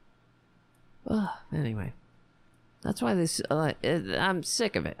 Anyway, that's why I'm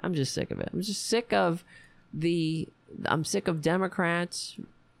sick of it. I'm just sick of it. I'm sick of Democrats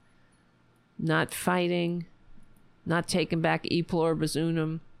not fighting, not taking back e pluribus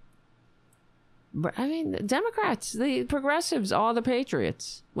unum. But I mean, the Democrats, the progressives are the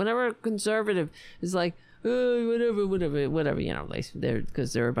patriots. Whenever a conservative is like, whatever,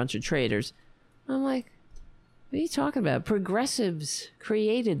 because they're a bunch of traitors. I'm like, what are you talking about? Progressives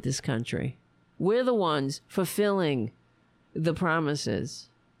created this country. We're the ones fulfilling the promises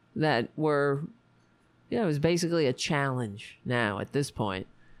that were, it was basically a challenge now at this point.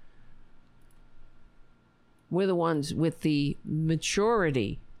 We're the ones with the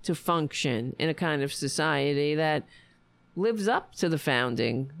maturity to function in a kind of society that lives up to the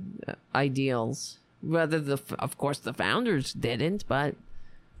founding ideals. Of course, the founders didn't, but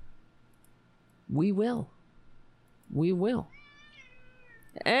we will. We will.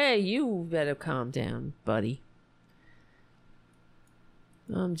 Hey, you better calm down, buddy.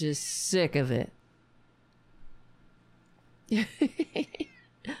 I'm just sick of it.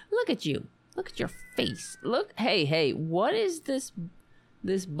 Look at you. Look at your face. Look. Hey, what is this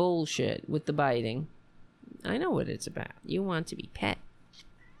bullshit with the biting? I know what it's about. You want to be pet.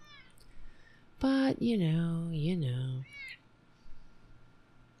 But, you know.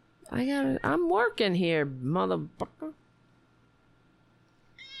 I'm working here, motherfucker.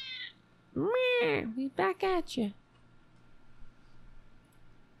 We back at you.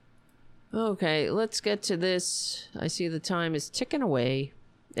 Okay, let's get to this. I see the time is ticking away.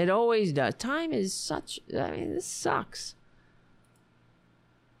 It always does. Time is this sucks.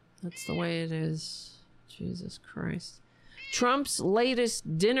 That's the way it is. Jesus Christ. Trump's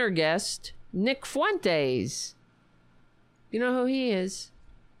latest dinner guest, Nick Fuentes. You know who he is?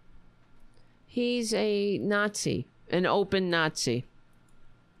 He's a Nazi, an open Nazi.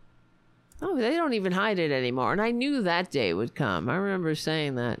 Oh, they don't even hide it anymore. And I knew that day would come. I remember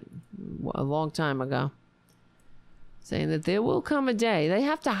saying that a long time ago. Saying that there will come a day. They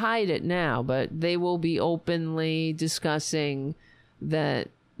have to hide it now, but they will be openly discussing that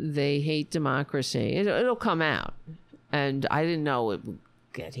they hate democracy. It'll come out. And I didn't know it would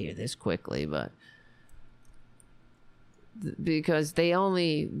get here this quickly, but because they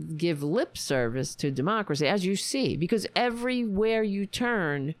only give lip service to democracy, as you see, because everywhere you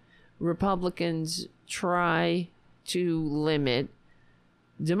turn, Republicans try to limit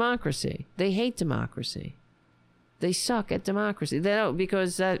democracy. They hate democracy. They suck at democracy. They don't,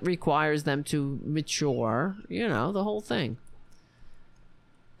 because that requires them to mature, the whole thing.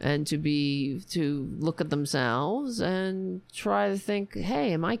 And to look at themselves and try to think,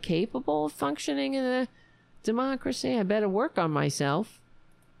 hey, am I capable of functioning in a democracy? I better work on myself.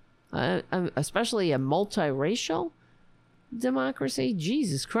 Especially a multiracial democracy.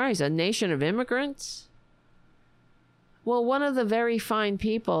 Jesus Christ, a nation of immigrants. Well, one of the very fine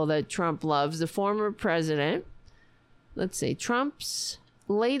people that Trump loves, the former president, let's see, Trump's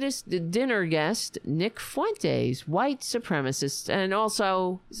latest dinner guest, Nick Fuentes, white supremacist. And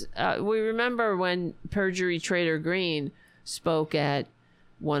also, we remember when perjury Trader Green spoke at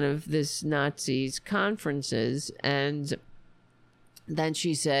one of this Nazi's conferences, and then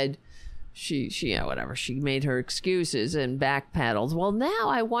she said she whatever, she made her excuses and backpedaled. Well, now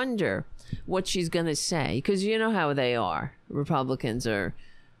I wonder what she's gonna say, because you know how they are. Republicans are,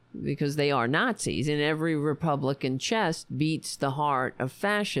 because they are Nazis, and every Republican chest beats the heart of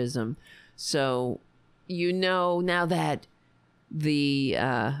fascism. So you know now that the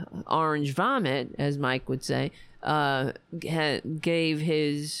orange vomit, as Mike would say, gave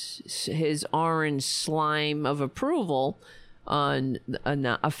his orange slime of approval on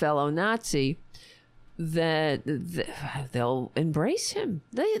a fellow Nazi, that they'll embrace him.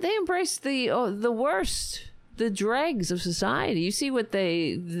 They embrace the worst, the dregs of society. You see what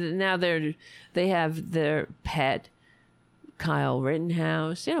they have their pet, Kyle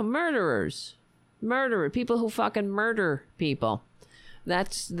Rittenhouse, murderers, people who fucking murder people.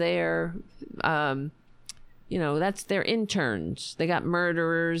 That's their that's their interns. They got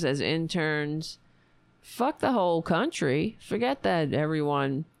murderers as interns. Fuck the whole country. Forget that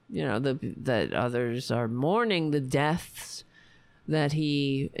everyone, that others are mourning the deaths that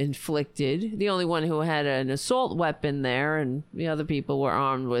he inflicted. The only one who had an assault weapon there, and the other people were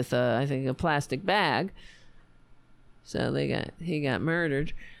armed with, I think, a plastic bag. So he got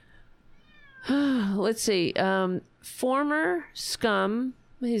murdered. Let's see. Former scum.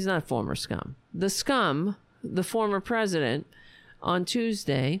 He's not former scum. The scum, the former president, on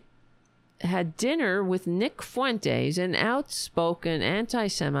Tuesday had dinner with Nick Fuentes, an outspoken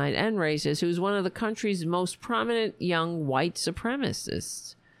anti-Semite and racist who's one of the country's most prominent young white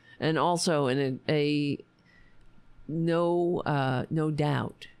supremacists, and also no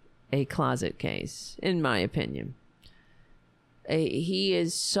doubt a closet case, in my opinion. He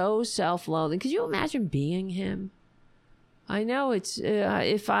is so self-loathing. Could you imagine being him? I know it's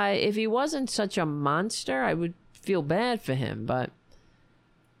if he wasn't such a monster, I would feel bad for him, but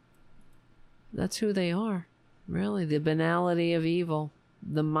that's who they are, really. The banality of evil,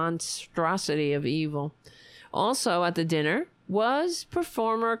 the monstrosity of evil. Also at the dinner was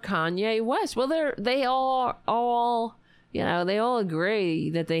performer Kanye West. Well, they all agree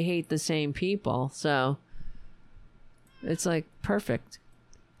that they hate the same people, so it's like perfect.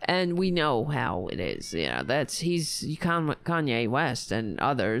 And we know how it is. He's Kanye West and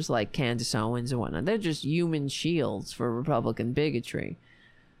others like Candace Owens and whatnot. They're just human shields for Republican bigotry.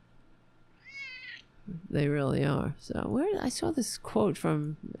 They really are. So I saw this quote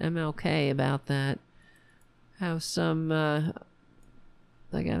from MLK about that. How some I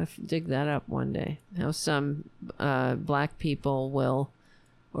gotta dig that up one day. How some black people will,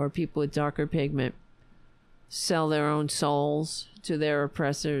 or people with darker pigment, sell their own souls to their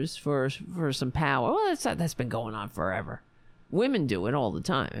oppressors for some power. Well, that's been going on forever. Women do it all the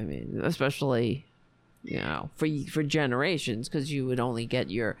time. I mean, especially for generations, because you would only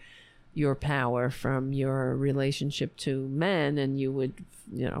get your power from your relationship to men, and you would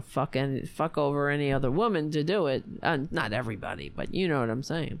fuck over any other woman to do it. Not everybody, but you know what I'm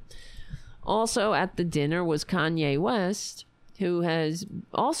saying. Also at the dinner was Kanye West, who has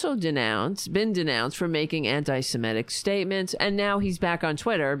also been denounced for making anti-Semitic statements, and now he's back on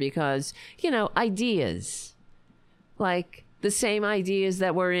Twitter because ideas, like the same ideas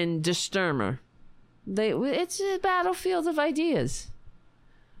that were in Die Stürmer. It's a battlefield of ideas.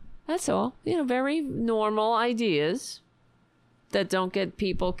 That's all. Very normal ideas that don't get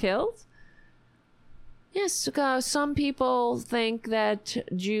people killed. Yes, some people think that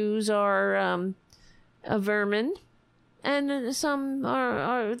Jews are a vermin, and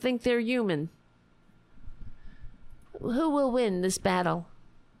some think they're human. Who will win this battle?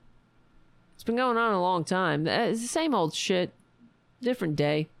 It's been going on a long time. It's the same old shit, different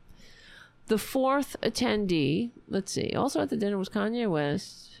day. The fourth attendee, let's see, also at the dinner was Kanye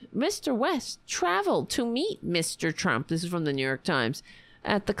West. Mr. West traveled to meet Mr. Trump, this is from the New York Times,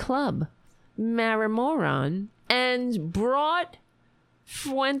 at the club Marimoran, and brought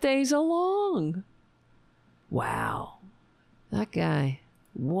Fuentes along. Wow. That guy.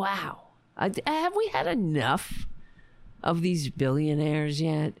 Wow. Have we had enough of these billionaires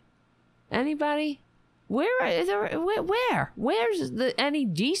yet? Anybody? Where's any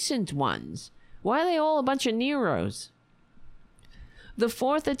decent ones? Why are they all a bunch of Neros? The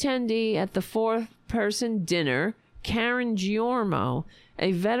fourth attendee at the fourth-person dinner, Karen Giormo,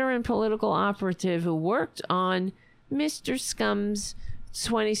 a veteran political operative who worked on Mr. Scum's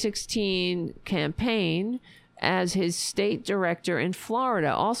 2016 campaign as his state director in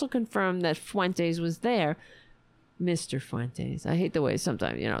Florida, also confirmed that Fuentes was there. Mr. Fuentes. I hate the way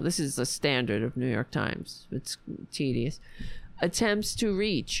sometimes, this is the standard of New York Times. It's tedious. Attempts to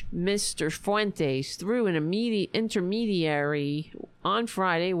reach Mr. Fuentes through an intermediary on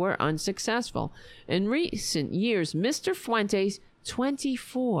Friday were unsuccessful. In recent years, Mr. Fuentes,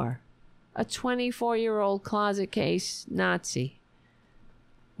 24, a 24-year-old closet case Nazi.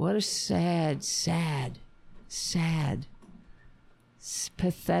 What a sad,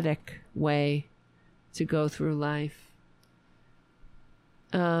 pathetic way to go through life.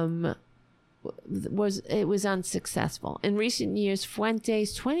 Was unsuccessful. In recent years,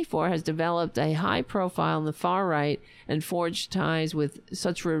 Fuentes, 24, has developed a high profile on the far right and forged ties with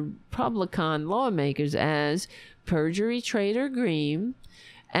such Republican lawmakers as perjury trader Green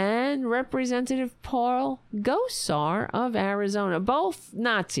and Representative Paul Gosar of Arizona, both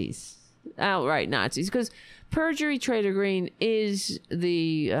Nazis, outright Nazis, because perjury trader Green is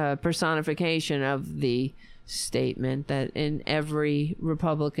the personification of the statement that in every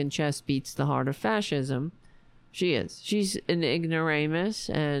Republican chest beats the heart of fascism. She's an ignoramus,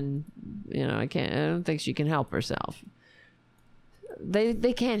 and I don't think she can help herself.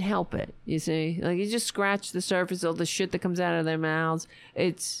 They can't help it, you see. Like, you just scratch the surface of the shit that comes out of their mouths.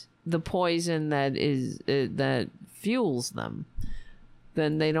 It's the poison that that fuels them.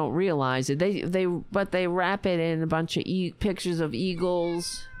 Then they don't realize it. But they wrap it in a bunch of pictures of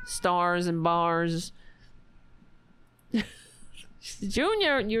eagles, stars, and bars.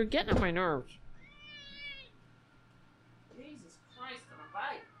 Junior, you're getting on my nerves. Jesus Christ, on a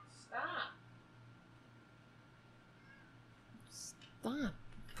bike. Stop,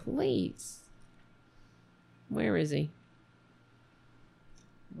 please. Where is he?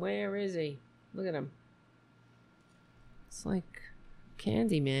 Look at him. It's like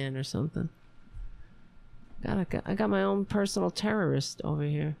Candyman or something. I got my own personal terrorist over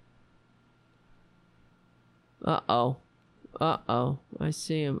here. Uh-oh. I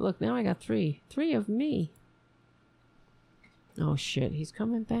see him. Look, now I got three of me. Oh shit, he's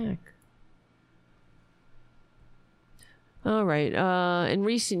coming back. All right. In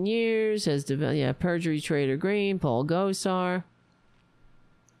recent years, has developed perjury trader Green, Paul Gosar,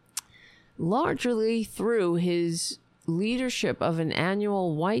 largely through his leadership of an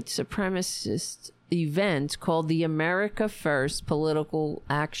annual white supremacist event called the America First Political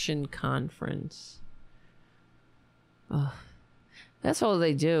Action Conference. That's all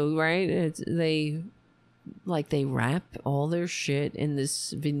they do, right? They wrap all their shit in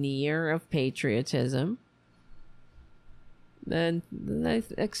this veneer of patriotism. And they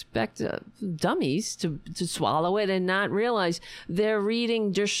expect dummies to swallow it and not realize they're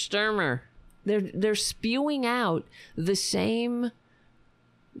reading Der Stürmer. They're spewing out the same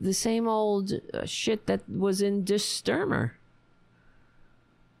old shit that was in Der Stürmer.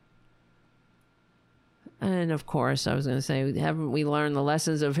 And of course, I was going to say, haven't we learned the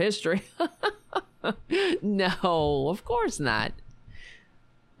lessons of history? No, of course not.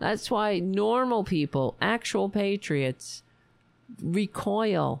 That's why normal people, actual patriots,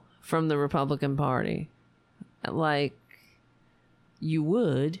 recoil from the Republican Party. Like you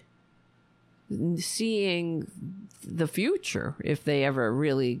would seeing the future, if they ever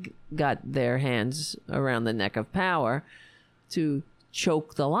really got their hands around the neck of power, to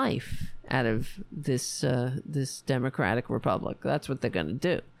choke the life out of this democratic republic. That's what they're going to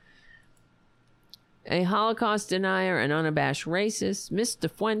do. A Holocaust denier and unabashed racist, Mr.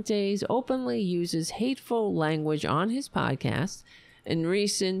 Fuentes openly uses hateful language on his podcast in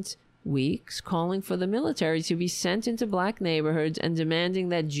recent weeks, calling for the military to be sent into black neighborhoods and demanding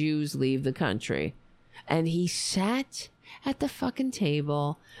that Jews leave the country. And he sat at the fucking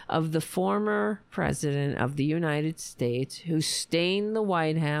table of the former president of the United States, who stained the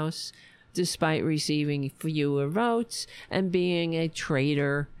White House despite receiving fewer votes and being a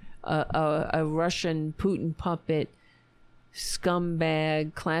traitor, a Russian Putin puppet,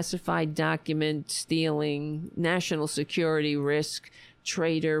 scumbag, classified document stealing, national security risk,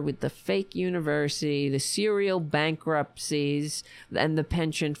 traitor with the fake university, the serial bankruptcies, and the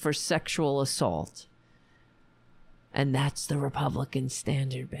penchant for sexual assault. And that's the Republican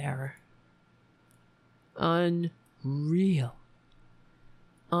standard bearer. Unreal.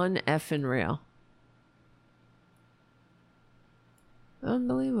 Un-effing real.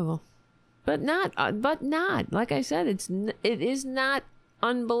 Unbelievable. But not. Like I said, it is not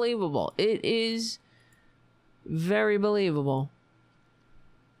unbelievable. It is very believable.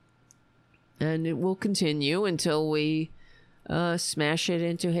 And it will continue until we smash it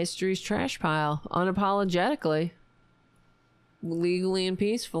into history's trash pile unapologetically, legally and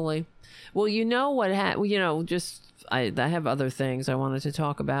peacefully. Well, you know what I have other things I wanted to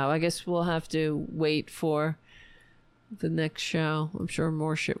talk about. I guess we'll have to wait for the next show. I'm sure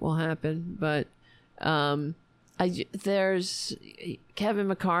more shit will happen, but there's Kevin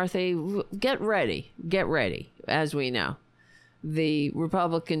McCarthy. Get ready, as we know. The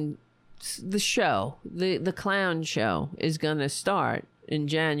Republican, the clown show is going to start in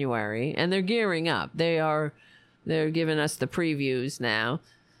January, and they're gearing up. They're giving us the previews now,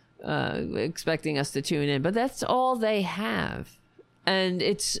 expecting us to tune in, but that's all they have. And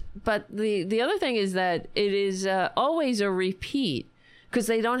but the other thing is that it is always a repeat, because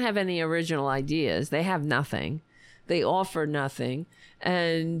they don't have any original ideas. They have nothing. They offer nothing.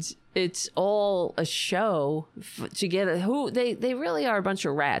 And it's all a show to get they really are a bunch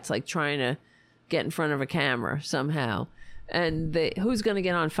of rats, like trying to get in front of a camera somehow. And who's going to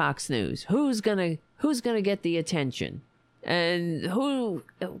get on Fox News? Who's going to get the attention? And who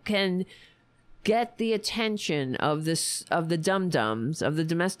can get the attention of the dum-dums of the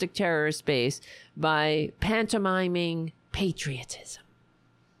domestic terrorist base by pantomiming patriotism?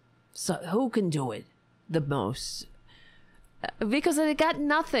 So who can do it the most? Because they got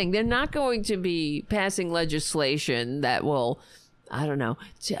nothing. They're not going to be passing legislation that will, I don't know,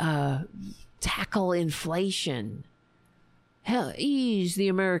 tackle inflation. Hell, ease the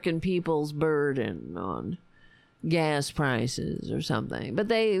American people's burden on gas prices or something.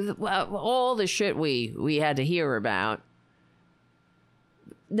 But all the shit we had to hear about,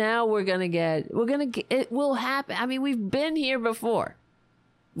 now it will happen. I mean, we've been here before.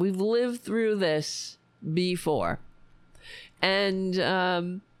 We've lived through this before. And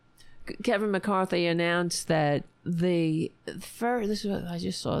Kevin McCarthy announced that I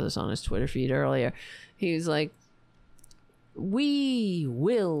just saw this on his Twitter feed earlier. He's like, we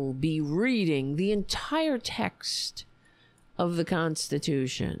will be reading the entire text of the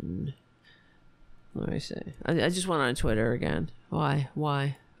Constitution. Let me see. I just went on Twitter again. Why?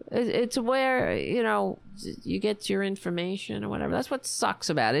 It's where, you get your information or whatever. That's what sucks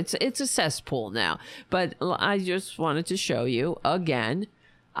about it. It's a cesspool now. But I just wanted to show you again.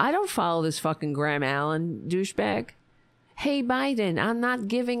 I don't follow this fucking Graham Allen douchebag. Hey, Biden, I'm not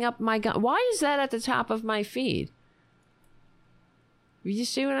giving up my gun. Why is that at the top of my feed? You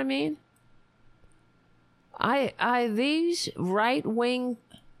see what I mean? These right-wing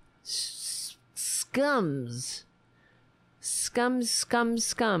scums,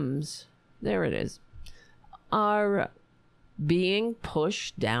 there it is, are being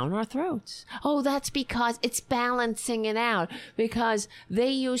pushed down our throats. Oh, that's because it's balancing it out, because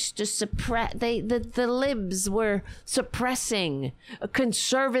they used to suppress, the libs were suppressing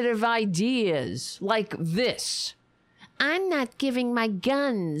conservative ideas like this. I'm not giving my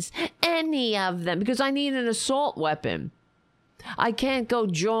guns, any of them, because I need an assault weapon. I can't go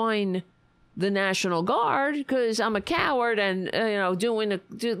join the National Guard because I'm a coward, and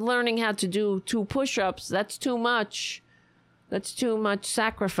learning how to do 2 push-ups, that's too much. That's too much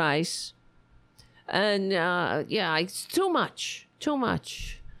sacrifice. And it's too much.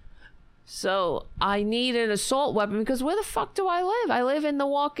 So I need an assault weapon, because where the fuck do I live? I live in The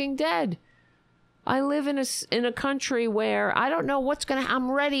Walking Dead. I live in a country where I don't know what's gonna. I'm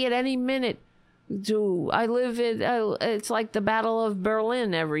ready at any minute. It's like the Battle of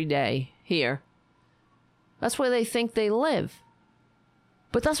Berlin every day here. That's where they think they live.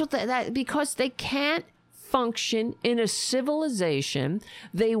 But that's what because they can't function in a civilization.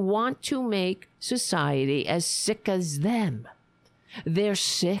 They want to make society as sick as them. They're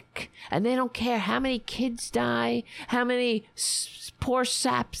sick, and they don't care how many kids die, how many poor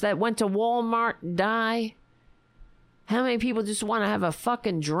saps that went to Walmart die, how many people just want to have a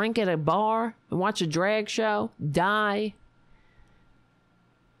fucking drink at a bar and watch a drag show die.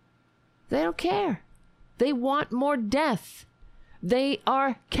 They don't care. They want more death. They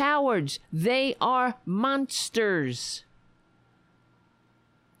are cowards. They are monsters.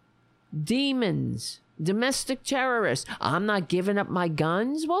 Demons. Domestic terrorists. I'm not giving up my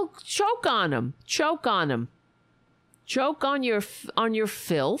guns. Well, choke on them. Choke on them. Choke on your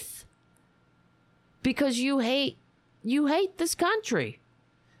filth, because you hate this country.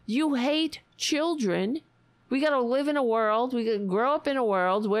 You hate children. We got to live in a world. We got to grow up in a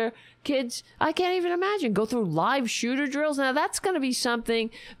world where kids, I can't even imagine, go through live shooter drills. Now that's going to be something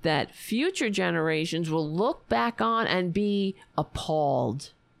that future generations will look back on and be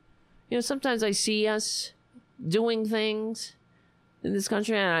appalled. Sometimes I see us doing things in this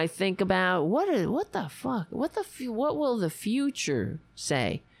country, and I think about what the fuck, what will the future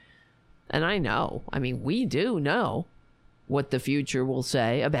say? And I know, we do know what the future will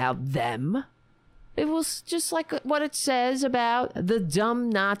say about them. It was just like what it says about the dumb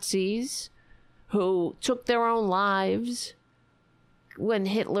Nazis who took their own lives when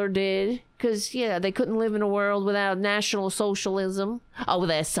Hitler did, because, yeah, they couldn't live in a world without National Socialism. Oh,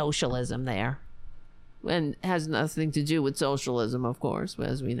 there's socialism there. And has nothing to do with socialism, of course,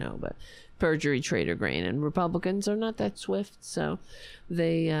 as we know, but perjury, traitor, grain, and Republicans are not that swift, so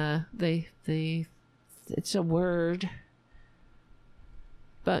they, it's a word.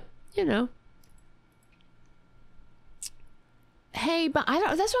 But, you know. Hey, but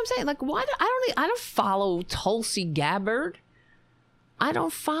that's what I'm saying. Like, why I don't follow Tulsi Gabbard. I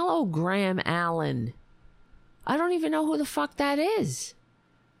don't follow Graham Allen. I don't even know who the fuck that is.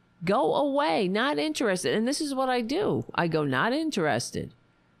 Go away, not interested. And this is what I do. I go, not interested.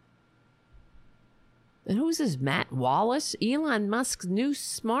 And who is this, Matt Wallace? Elon Musk's new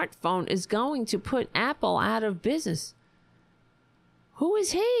smartphone is going to put Apple out of business. Who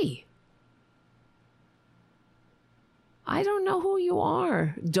is he? I don't know who you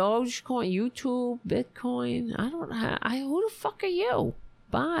are. Dogecoin, YouTube, Bitcoin. Who the fuck are you?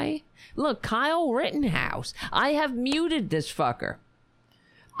 Bye. Look, Kyle Rittenhouse. I have muted this fucker.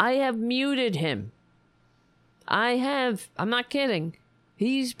 I have muted him. I'm not kidding.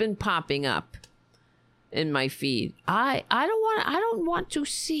 He's been popping up in my feed. I don't want to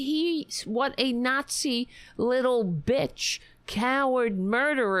see what a Nazi little bitch, coward,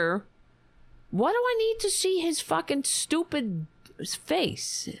 murderer. What do I need to see his fucking stupid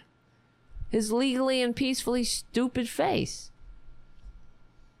face? His legally and peacefully stupid face.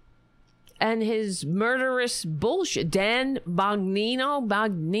 And his murderous bullshit. Dan Bongino.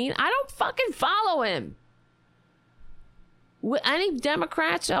 I don't fucking follow him. Any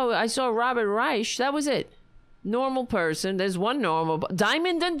Democrats? Oh, I saw Robert Reich. That was it. Normal person. There's one normal.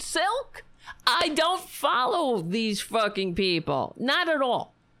 Diamond and Silk? I don't follow these fucking people. Not at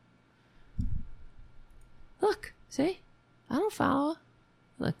all. Look, see? I don't follow.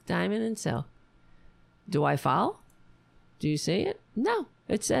 Look, Diamond and Silk. Do I follow? Do you see it? No.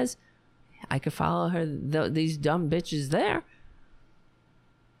 It says I could follow her. These dumb bitches there.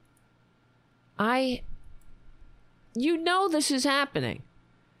 You know this is happening.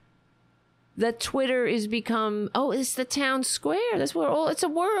 That Twitter is become, it's the town square. That's where it's a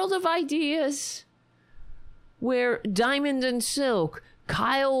world of ideas. Where Diamond and Silk,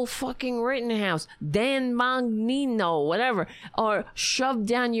 Kyle fucking Rittenhouse, Dan Bongino, whatever, are shoved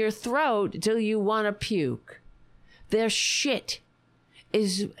down your throat till you want to puke. Their shit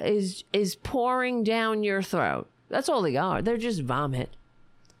is pouring down your throat. That's all they are. They're just vomit.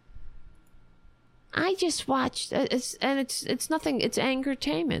 I just watched it's nothing. It's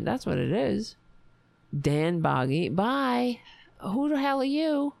angertainment. That's what it is. Dan Boggy, bye. Who the hell are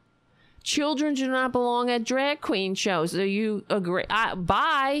you? Children do not belong at drag queen shows. Do you agree?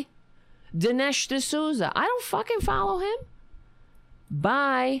 Bye. Dinesh D'Souza. I don't fucking follow him.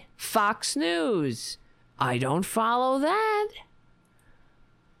 Bye. Fox News. I don't follow that.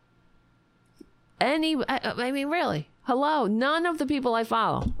 I mean, really. Hello. None of the people I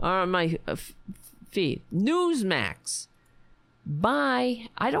follow are on my feed. Newsmax. Bye.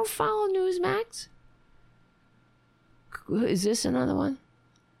 I don't follow Newsmax. Is this another one?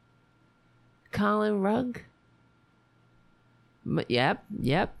 Colin Rugg? Yep.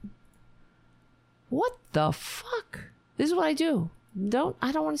 What the fuck? This is what I do.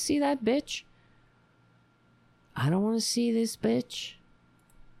 I don't want to see that bitch. I don't want to see this bitch.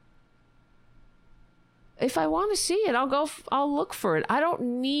 If I want to see it, I'll look for it. I don't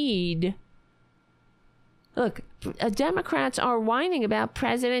need. Look, Democrats are whining about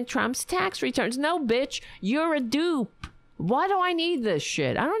President Trump's tax returns. No, bitch, you're a dupe. Why do I need this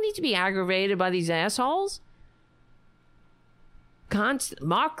shit? I don't need to be aggravated by these assholes.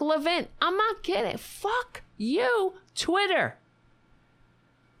 Mark Levin. I'm not kidding. Fuck you, Twitter.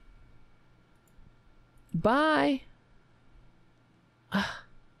 Bye.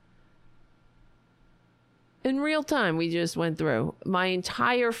 In real time, we just went through my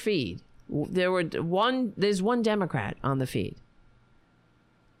entire feed. There's one Democrat on the feed.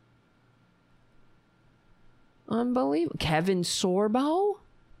 Unbelievable. Kevin Sorbo?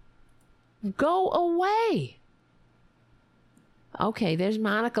 Go away. Okay, there's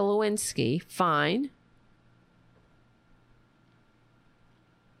Monica Lewinsky. Fine.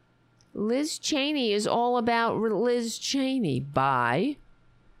 Liz Cheney is all about Liz Cheney. Bye.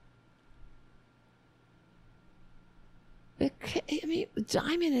 I mean,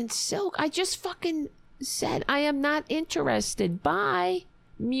 Diamond and Silk. I just fucking said I am not interested. Bye.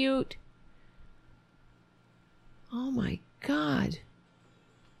 Mute. Oh my God.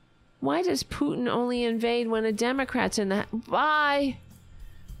 Why does Putin only invade when a Democrat's in the... Bye.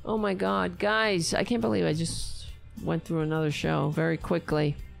 Oh my God. Guys, I can't believe I just went through another show very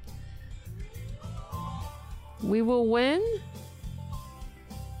quickly. We will win?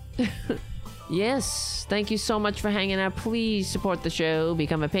 Yes, thank you so much for hanging out. Please support the show.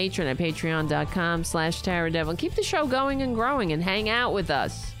 Become a patron at patreon.com/TaraDevil. Keep the show going and growing and hang out with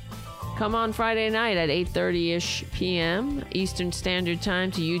us. Come on Friday night at 8:30-ish p.m. Eastern Standard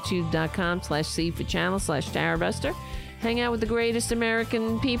Time to youtube.com/C4channel/TaraBuster. Hang out with the greatest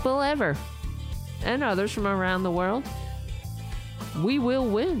American people ever. And others from around the world. We will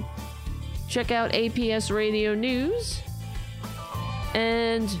win. Check out APS Radio News.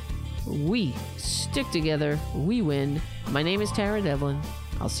 And we stick together. We win. My name is Tara Devlin.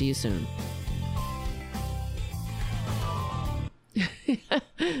 I'll see you soon.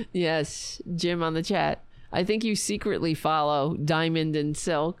 Yes, Jim on the chat. I think you secretly follow Diamond and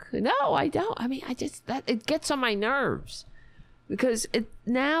Silk. No, I don't. I mean, it gets on my nerves because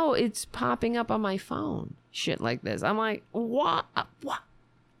now it's popping up on my phone. Shit like this. I'm like, what?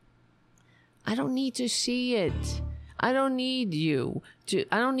 I don't need to see it. I don't need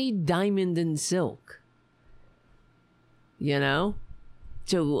I don't need Diamond and Silk, to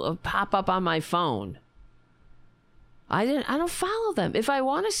pop up on my phone. I don't follow them. If I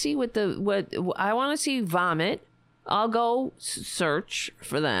want to see what I want to see Vomit, I'll go search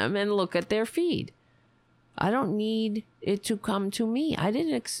for them and look at their feed. I don't need it to come to me. I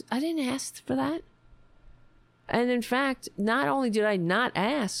didn't ask for that. And in fact, not only did I not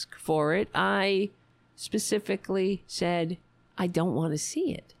ask for it, I specifically said, I don't want to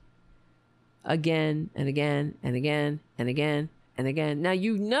see it. Again and again and again and again and again.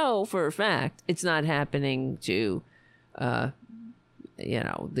 Now, for a fact, it's not happening to, the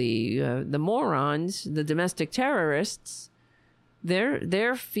morons, the domestic terrorists.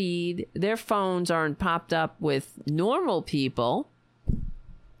 Their feed, their phones aren't popped up with normal people.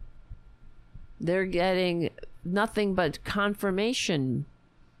 They're getting nothing but confirmation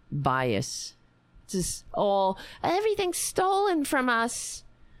bias. Just everything's stolen from us.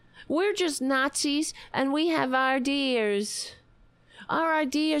 We're just Nazis and we have ideas. Our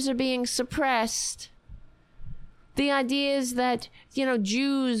ideas are being suppressed. The idea is that,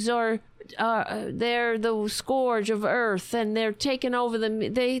 Jews are they're the scourge of earth and they're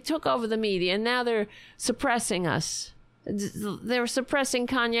they took over the media and now they're suppressing us. They're suppressing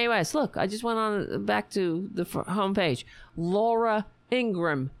Kanye West. Look, I just went back to the homepage. Laura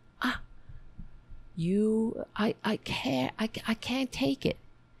Ingraham. I can't take it.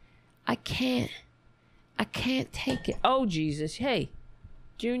 I can't take it. Oh, Jesus. Hey,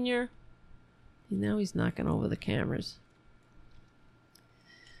 Junior. Now he's knocking over the cameras.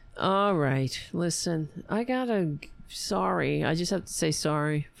 All right. Listen, I just have to say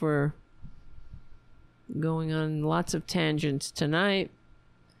sorry for going on lots of tangents tonight.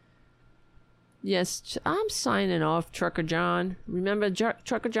 Yes, I'm signing off, Trucker John. Remember,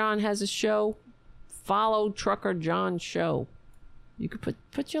 Trucker John has a show. Follow Trucker John's show. You could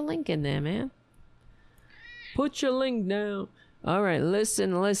put your link in there, man. Put your link down. All right,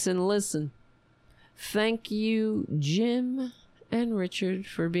 listen. Thank you, Jim and Richard,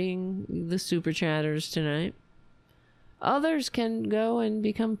 for being the super chatters tonight. Others can go and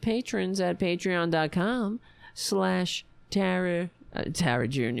become patrons at patreon.com/Tara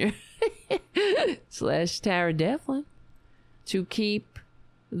Jr. /Tara Devlin to keep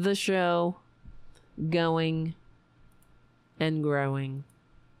the show going and growing.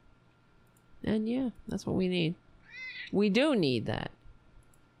 And yeah, that's what we need. We do need that.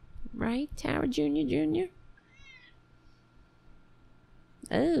 Right, Tara Jr.?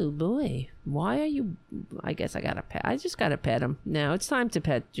 Oh boy, why are you? I guess I just gotta pet him. Now it's time to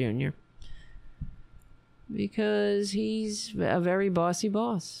pet Junior. Because he's a very bossy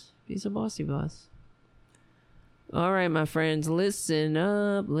boss. He's a bossy boss. All right, my friends, listen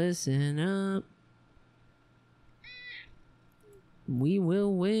up. We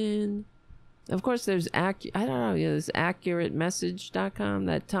will win. Of course, there's there's AccurateMessage.com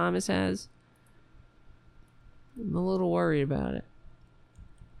that Thomas has. I'm a little worried about it.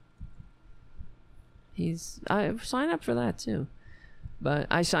 I signed up for that too. But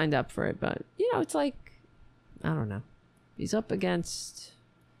I signed up for it, but it's like, I don't know. He's up against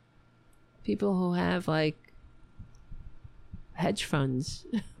people who have like hedge funds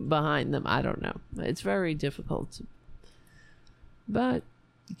behind them. I don't know. It's very difficult. But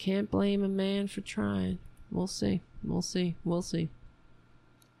you can't blame a man for trying. We'll see.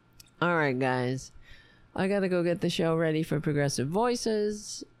 All right, guys. I gotta go get the show ready for Progressive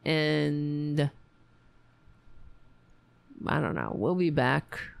Voices. And I don't know. We'll be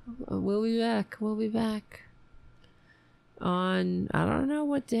back. We'll be back. On, I don't know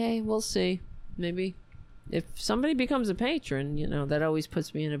what day. We'll see. Maybe. If somebody becomes a patron, that always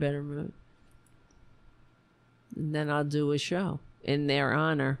puts me in a better mood. And then I'll do a show. in their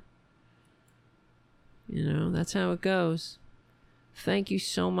honor. You know, that's how it goes. Thank you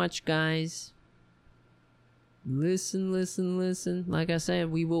so much, guys. Listen, listen, listen. Like I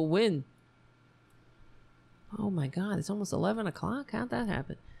said, we will win. Oh my God, it's almost 11 o'clock. How'd that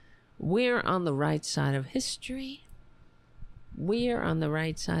happen? We're on the right side of history. We're on the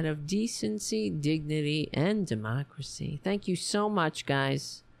right side of decency, dignity, and democracy. Thank you so much,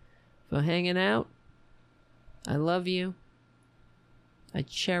 guys, for hanging out. I love you. I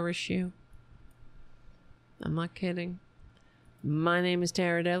cherish you. I'm not kidding. My name is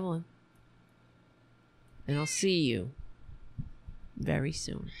Tara Devlin. And I'll see you very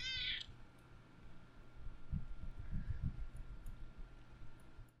soon.